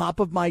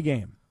Top of My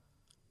Game.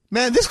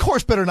 Man, this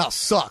horse better not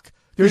suck.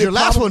 Because your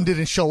last one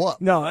didn't show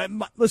up. No,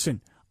 listen.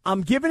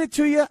 I'm giving it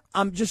to you.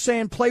 I'm just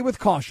saying play with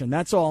caution.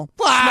 That's all.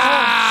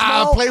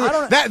 Small, play with,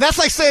 I don't- that's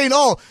like saying,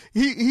 oh,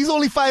 he's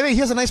only 5'8". He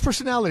has a nice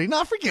personality.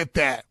 Nah, forget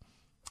that.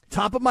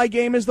 Top of My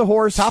Game is the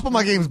horse. Top of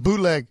My game is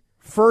bootleg.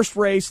 First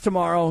race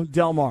tomorrow,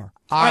 Del Mar.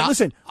 All right, right.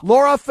 listen.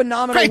 Laura,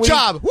 phenomenal Great week.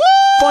 job. Woo!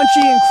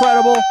 Funchy,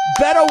 incredible.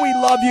 Beto, we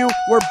love you.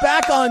 We're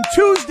back on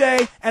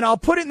Tuesday, and I'll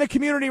put it in the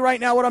community right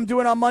now what I'm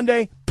doing on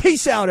Monday.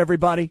 Peace out,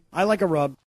 everybody. I like a rub.